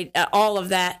 mm-hmm, right? All of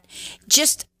that.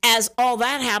 Just as all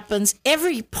that happens,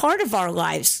 every part of our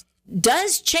lives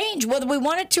does change, whether we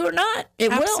want it to or not. It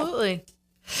will. Absolutely.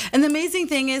 And the amazing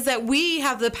thing is that we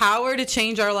have the power to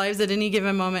change our lives at any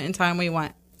given moment in time we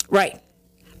want. Right.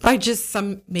 By just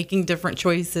making different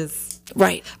choices.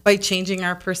 Right. By changing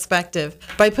our perspective,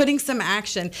 by putting some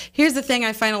action. Here's the thing,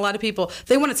 I find a lot of people,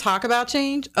 they want to talk about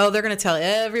change. Oh, they're going to tell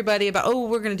everybody about,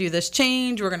 we're going to do this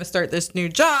change. We're going to start this new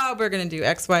job. We're going to do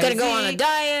X, Y, Z. Going to go on a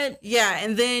diet. Yeah.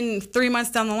 And then 3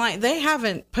 months down the line, they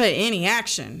haven't put any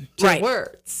action to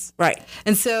words. Right.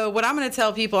 And so what I'm going to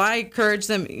tell people, I encourage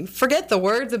them, forget the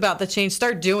words about the change.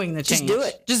 Start doing the change. Just do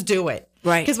it. Just do it.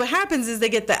 Right. Because what happens is they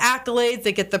get the accolades,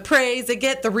 they get the praise, they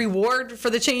get the reward for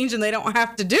the change, and they don't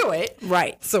have to do it.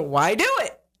 Right. So why do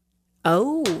it?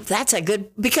 Oh, that's a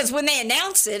good, because when they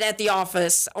announce it at the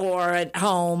office or at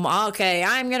home, okay,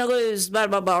 I'm going to lose, blah,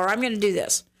 blah, blah, or I'm going to do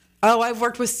this. Oh, I've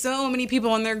worked with so many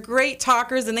people, and they're great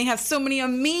talkers, and they have so many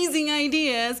amazing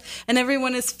ideas, and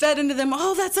everyone is fed into them.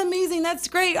 Oh, that's amazing. That's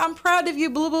great. I'm proud of you,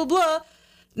 blah, blah, blah.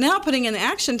 Now putting in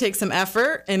action takes some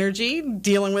effort, energy,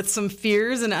 dealing with some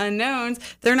fears and unknowns.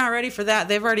 They're not ready for that.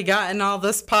 They've already gotten all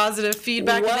this positive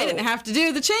feedback, and they didn't have to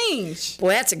do the change.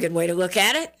 Boy, that's a good way to look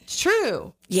at it. It's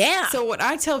true. Yeah. So what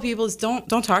I tell people is don't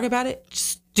talk about it.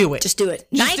 Just do it. Just do it.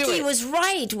 Nike was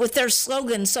right with their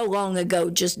slogan so long ago,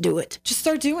 just do it. Just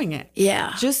start doing it.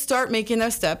 Yeah. Just start making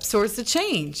those steps towards the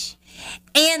change.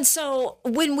 And so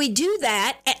when we do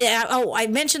that, I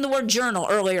mentioned the word journal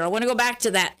earlier. I want to go back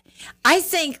to that. I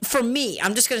think for me,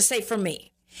 I'm just going to say for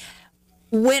me,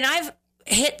 when I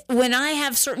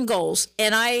have certain goals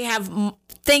and I have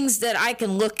things that I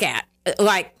can look at,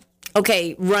 like,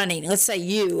 okay, running, let's say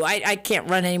I can't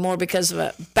run anymore because of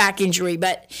a back injury,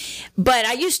 but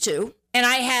I used to, and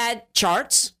I had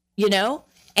charts,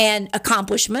 and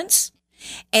accomplishments.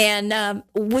 And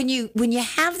when you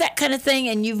have that kind of thing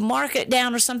and you've marked it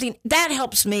down or something, that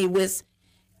helps me with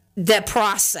the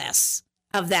process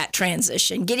of that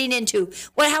transition, getting into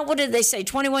what did they say?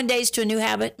 21 days to a new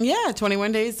habit? Yeah,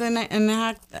 21 days in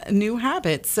a new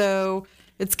habit. So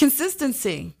it's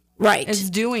consistency. Right. It's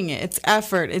doing it. It's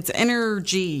effort. It's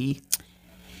energy.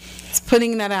 It's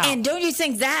putting that out. And don't you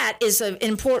think that is an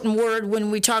important word when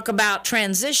we talk about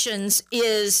transitions,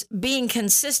 is being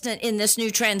consistent in this new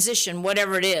transition,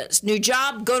 whatever it is. New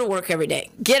job, go to work every day.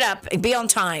 Get up and be on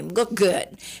time. Look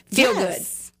good. Feel good.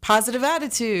 Positive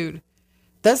attitude.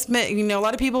 That's, you know, a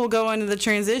lot of people will go into the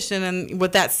transition and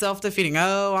with that self-defeating,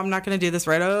 oh, I'm not going to do this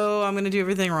right. Oh, I'm going to do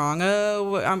everything wrong.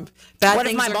 Oh, bad What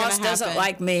if things my are gonna boss doesn't happen.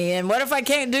 like me? And what if I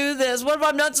can't do this? What if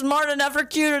I'm not smart enough or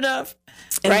cute enough?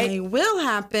 And Right? they will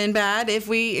happen bad if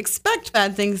we expect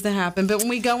bad things to happen. But when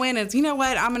we go in, it's, you know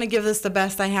what, I'm going to give this the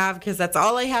best I have because that's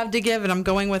all I have to give. And I'm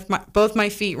going with both my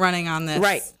feet running on this.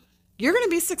 Right. You're going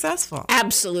to be successful.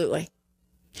 Absolutely.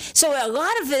 So a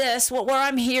lot of this, what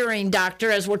I'm hearing,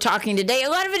 Doctor, as we're talking today, a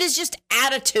lot of it is just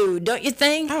attitude, don't you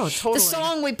think? Oh, totally. The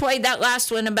song we played, that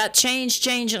last one about change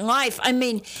in life. I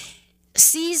mean,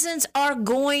 seasons are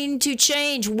going to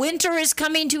change. Winter is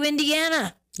coming to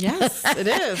Indiana. Yes, it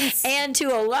is. And to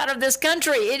a lot of this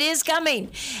country, it is coming.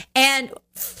 And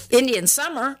Indian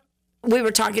summer, we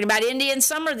were talking about Indian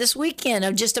summer this weekend,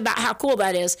 of just about how cool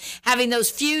that is. Having those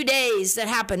few days that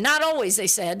happen, not always, they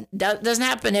said, doesn't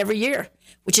happen every year,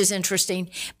 which is interesting.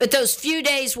 But those few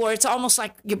days where it's almost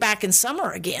like you're back in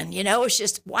summer again, you know, it's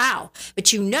just wow.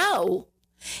 But you know,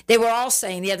 they were all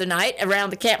saying the other night around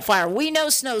the campfire, we know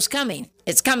snow's coming.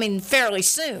 It's coming fairly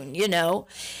soon, you know.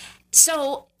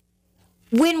 So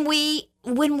when we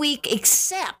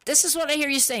accept, this is what I hear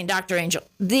you saying, Dr. Angel,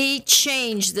 the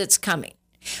change that's coming.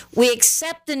 We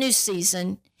accept the new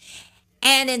season,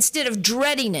 and instead of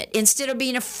dreading it, instead of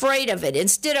being afraid of it,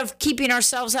 instead of keeping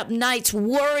ourselves up nights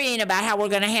worrying about how we're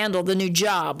going to handle the new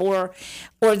job or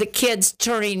the kids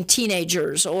turning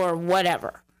teenagers or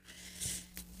whatever,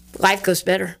 life goes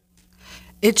better.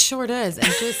 It sure does. And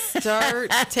just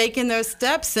start taking those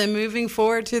steps and moving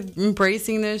forward to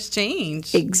embracing this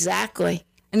change. Exactly.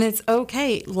 And it's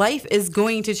okay. Life is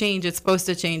going to change. It's supposed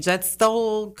to change. That's the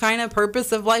whole kind of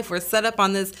purpose of life. We're set up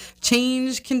on this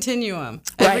change continuum.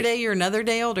 Right. Every day you're another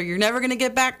day older. You're never going to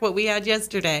get back what we had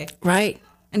yesterday. Right.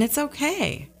 And it's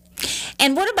okay.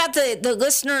 And what about the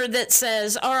listener that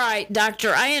says, all right,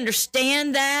 doctor, I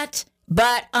understand that,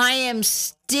 but I am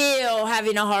still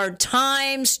having a hard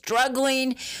time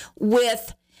struggling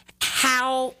with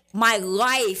how my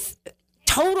life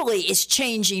totally is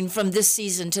changing from this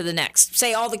season to the next.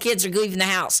 Say all the kids are leaving the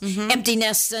house. Empty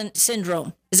nest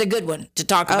syndrome is a good one to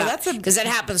talk about because that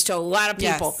happens to a lot of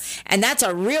people. Yes. And that's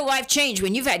a real life change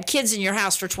when you've had kids in your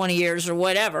house for 20 years or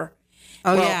whatever.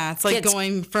 Oh, Well, yeah. It's like kids-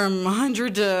 going from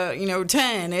 100 to,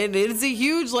 10. It is a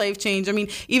huge life change. I mean,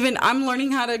 even I'm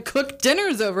learning how to cook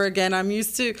dinners over again. I'm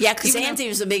used to. Yeah, because even though- Anthony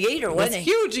was a big eater, was wasn't a he?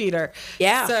 huge eater.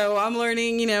 Yeah. So I'm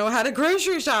learning, how to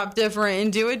grocery shop different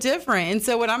and do it different. And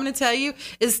so what I'm going to tell you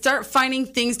is start finding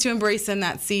things to embrace in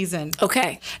that season.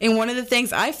 Okay. And one of the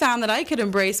things I found that I could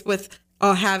embrace with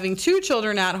having 2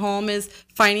 children at home is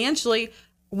financially,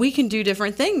 we can do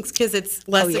different things because it's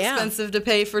less expensive to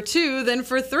pay for 2 than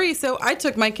for 3. So I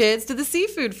took my kids to the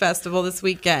seafood festival this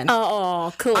weekend.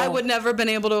 Oh, cool. I would never have been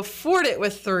able to afford it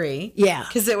with 3. Yeah.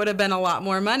 Because it would have been a lot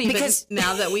more money. Because- but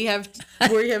now that we have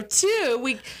 2,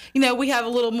 we have a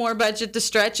little more budget to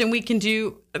stretch and we can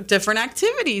do different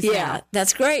activities Yeah, now.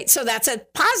 that's great. So that's a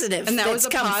positive And that that's was a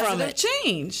come from positive it.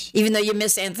 change. Even though you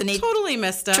miss Anthony Totally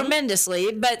missed them.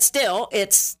 tremendously, but still,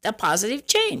 it's a positive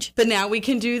change. But now we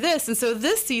can do this. And so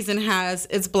this season has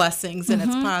its blessings and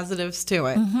its positives to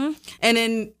it. And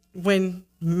then when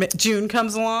June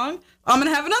comes along, I'm going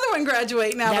to have another one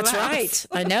graduate now. That's right.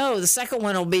 I know. The second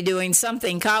one will be doing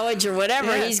something, college or whatever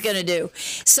Yes. he's going to do.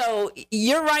 So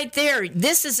you're right there.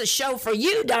 This is a show for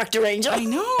you, Dr. Angel. I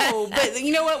know, but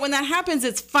you know what? When that happens,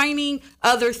 it's finding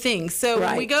other things. So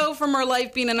when we Right. go from our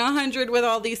life being in 100 with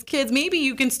all these kids, maybe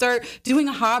you can start doing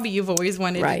a hobby you've always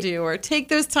wanted Right. to do, or take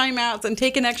those time outs and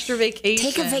take an extra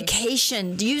vacation. Take a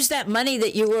vacation. Use that money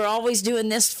that you were always doing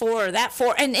this for or that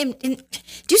for, and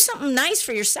do something nice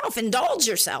for yourself. Indulge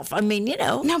yourself. I mean,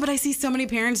 No, but I see so many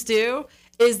parents do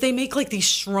is they make like these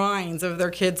shrines of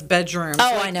their kids' bedrooms. Oh,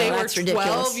 like I know. They That's were ridiculous.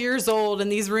 12 years old,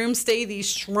 and these rooms stay these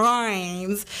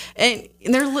shrines, and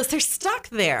they're stuck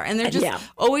there, and they're just Yeah.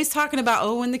 always talking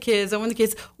about when the kids.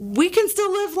 We can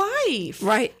still live life,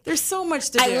 Right. There's so much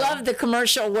to do. I love the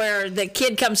commercial where the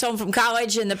kid comes home from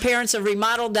college and the parents have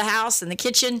remodeled the house and the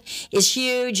kitchen is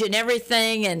huge and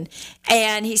everything.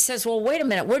 And he says, well, wait a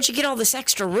minute. Where'd you get all this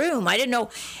extra room? I didn't know.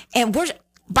 And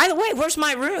by the way, where's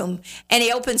my room? And he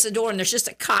opens the door and there's just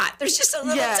a cot. There's just a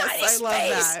little Yes, tiny I space. love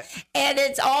that. And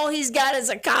it's all he's got is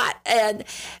a cot.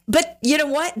 But you know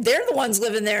what? They're the ones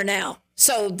living there now.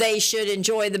 So they should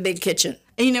enjoy the big kitchen.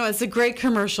 And, it's a great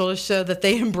commercial to show that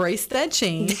they embraced that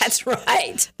change. That's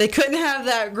right. They couldn't have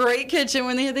that great kitchen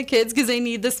when they had the kids because they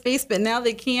need the space, but now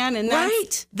they can, and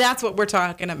Right. that's what we're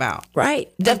talking about.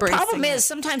 Right. The Embracing problem it. is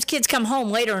sometimes kids come home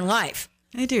later in life.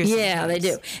 They do. Yeah, they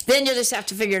do. Then you'll just have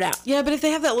to figure it out. Yeah, but if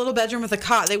they have that little bedroom with a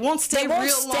cot, they won't stay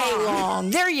long.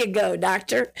 There you go,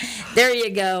 doctor. There you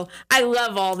go. I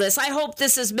love all this. I hope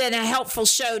this has been a helpful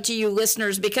show to you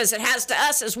listeners, because it has to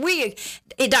us, as we,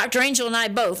 Dr. Angel and I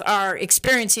both, are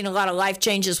experiencing a lot of life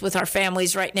changes with our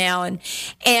families right now. And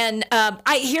I'm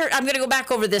going to go back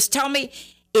over this. Tell me,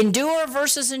 endure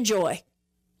versus enjoy.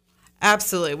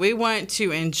 Absolutely. We want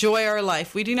to enjoy our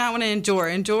life. We do not want to endure.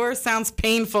 Endure sounds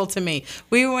painful to me.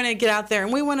 We want to get out there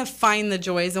and we want to find the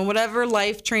joys in whatever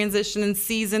life transition and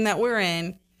season that we're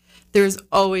in. There's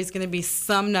always going to be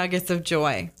some nuggets of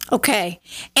joy. Okay.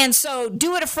 And so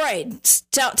do it afraid.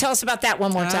 Tell us about that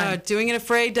one more time. Doing it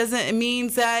afraid it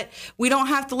means that we don't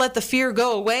have to let the fear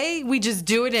go away. We just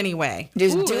do it anyway.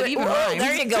 Just do it. Even rhymes.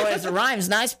 There you go. It rhymes.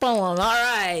 Nice poem. All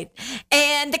right.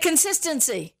 And the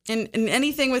consistency. And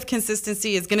anything with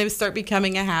consistency is going to start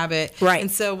becoming a habit. Right. And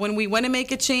so when we want to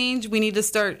make a change, we need to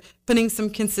start putting some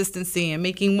consistency and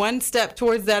making one step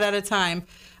towards that at a time.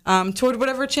 Toward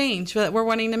whatever change that we're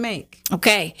wanting to make.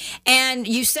 Okay. And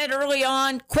you said early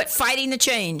on, quit fighting the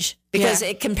change, because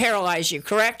it can paralyze you,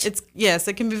 correct? Yes,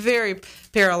 it can be very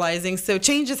paralyzing. So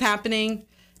change is happening.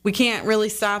 We can't really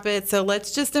stop it. So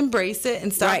let's just embrace it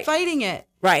and stop fighting it.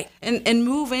 Right. And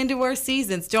move into our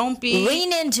seasons. Don't be...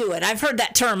 Lean into it. I've heard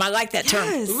that term. I like that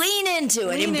term. Lean into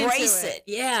it. Embrace it.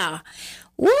 Yeah.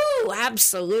 Woo,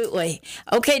 absolutely.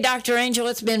 Okay, Dr. Angel,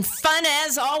 it's been fun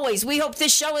as always. We hope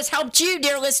this show has helped you,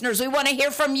 dear listeners. We want to hear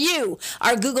from you.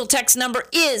 Our Google text number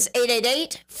is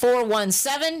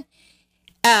 888-417.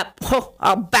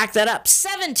 I'll back that up.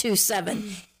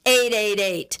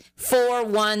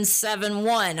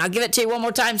 727-888-4171. I'll give it to you one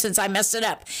more time since I messed it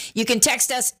up. You can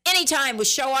text us anytime with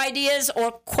show ideas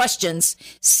or questions.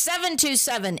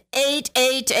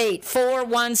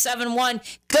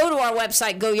 727-888-4171. Go to our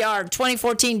website,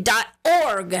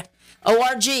 goyard2014.org.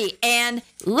 ORG, and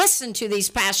listen to these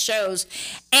past shows.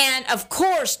 And of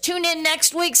course, tune in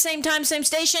next week, same time, same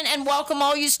station, and welcome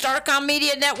all you Starcom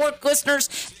Media Network listeners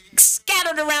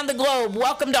scattered around the globe.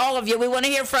 Welcome to all of you. We want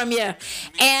to hear from you.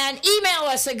 And email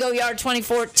us at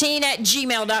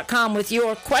goyard2014@gmail.com with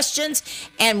your questions,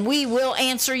 and we will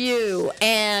answer you.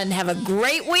 And have a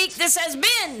great week. This has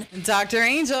been Dr.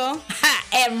 Angel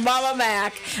and Mama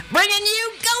Mac bringing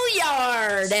you Go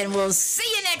Yard. And we'll see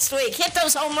you next week. Hit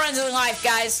those home runs in life,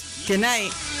 guys. Good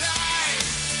night.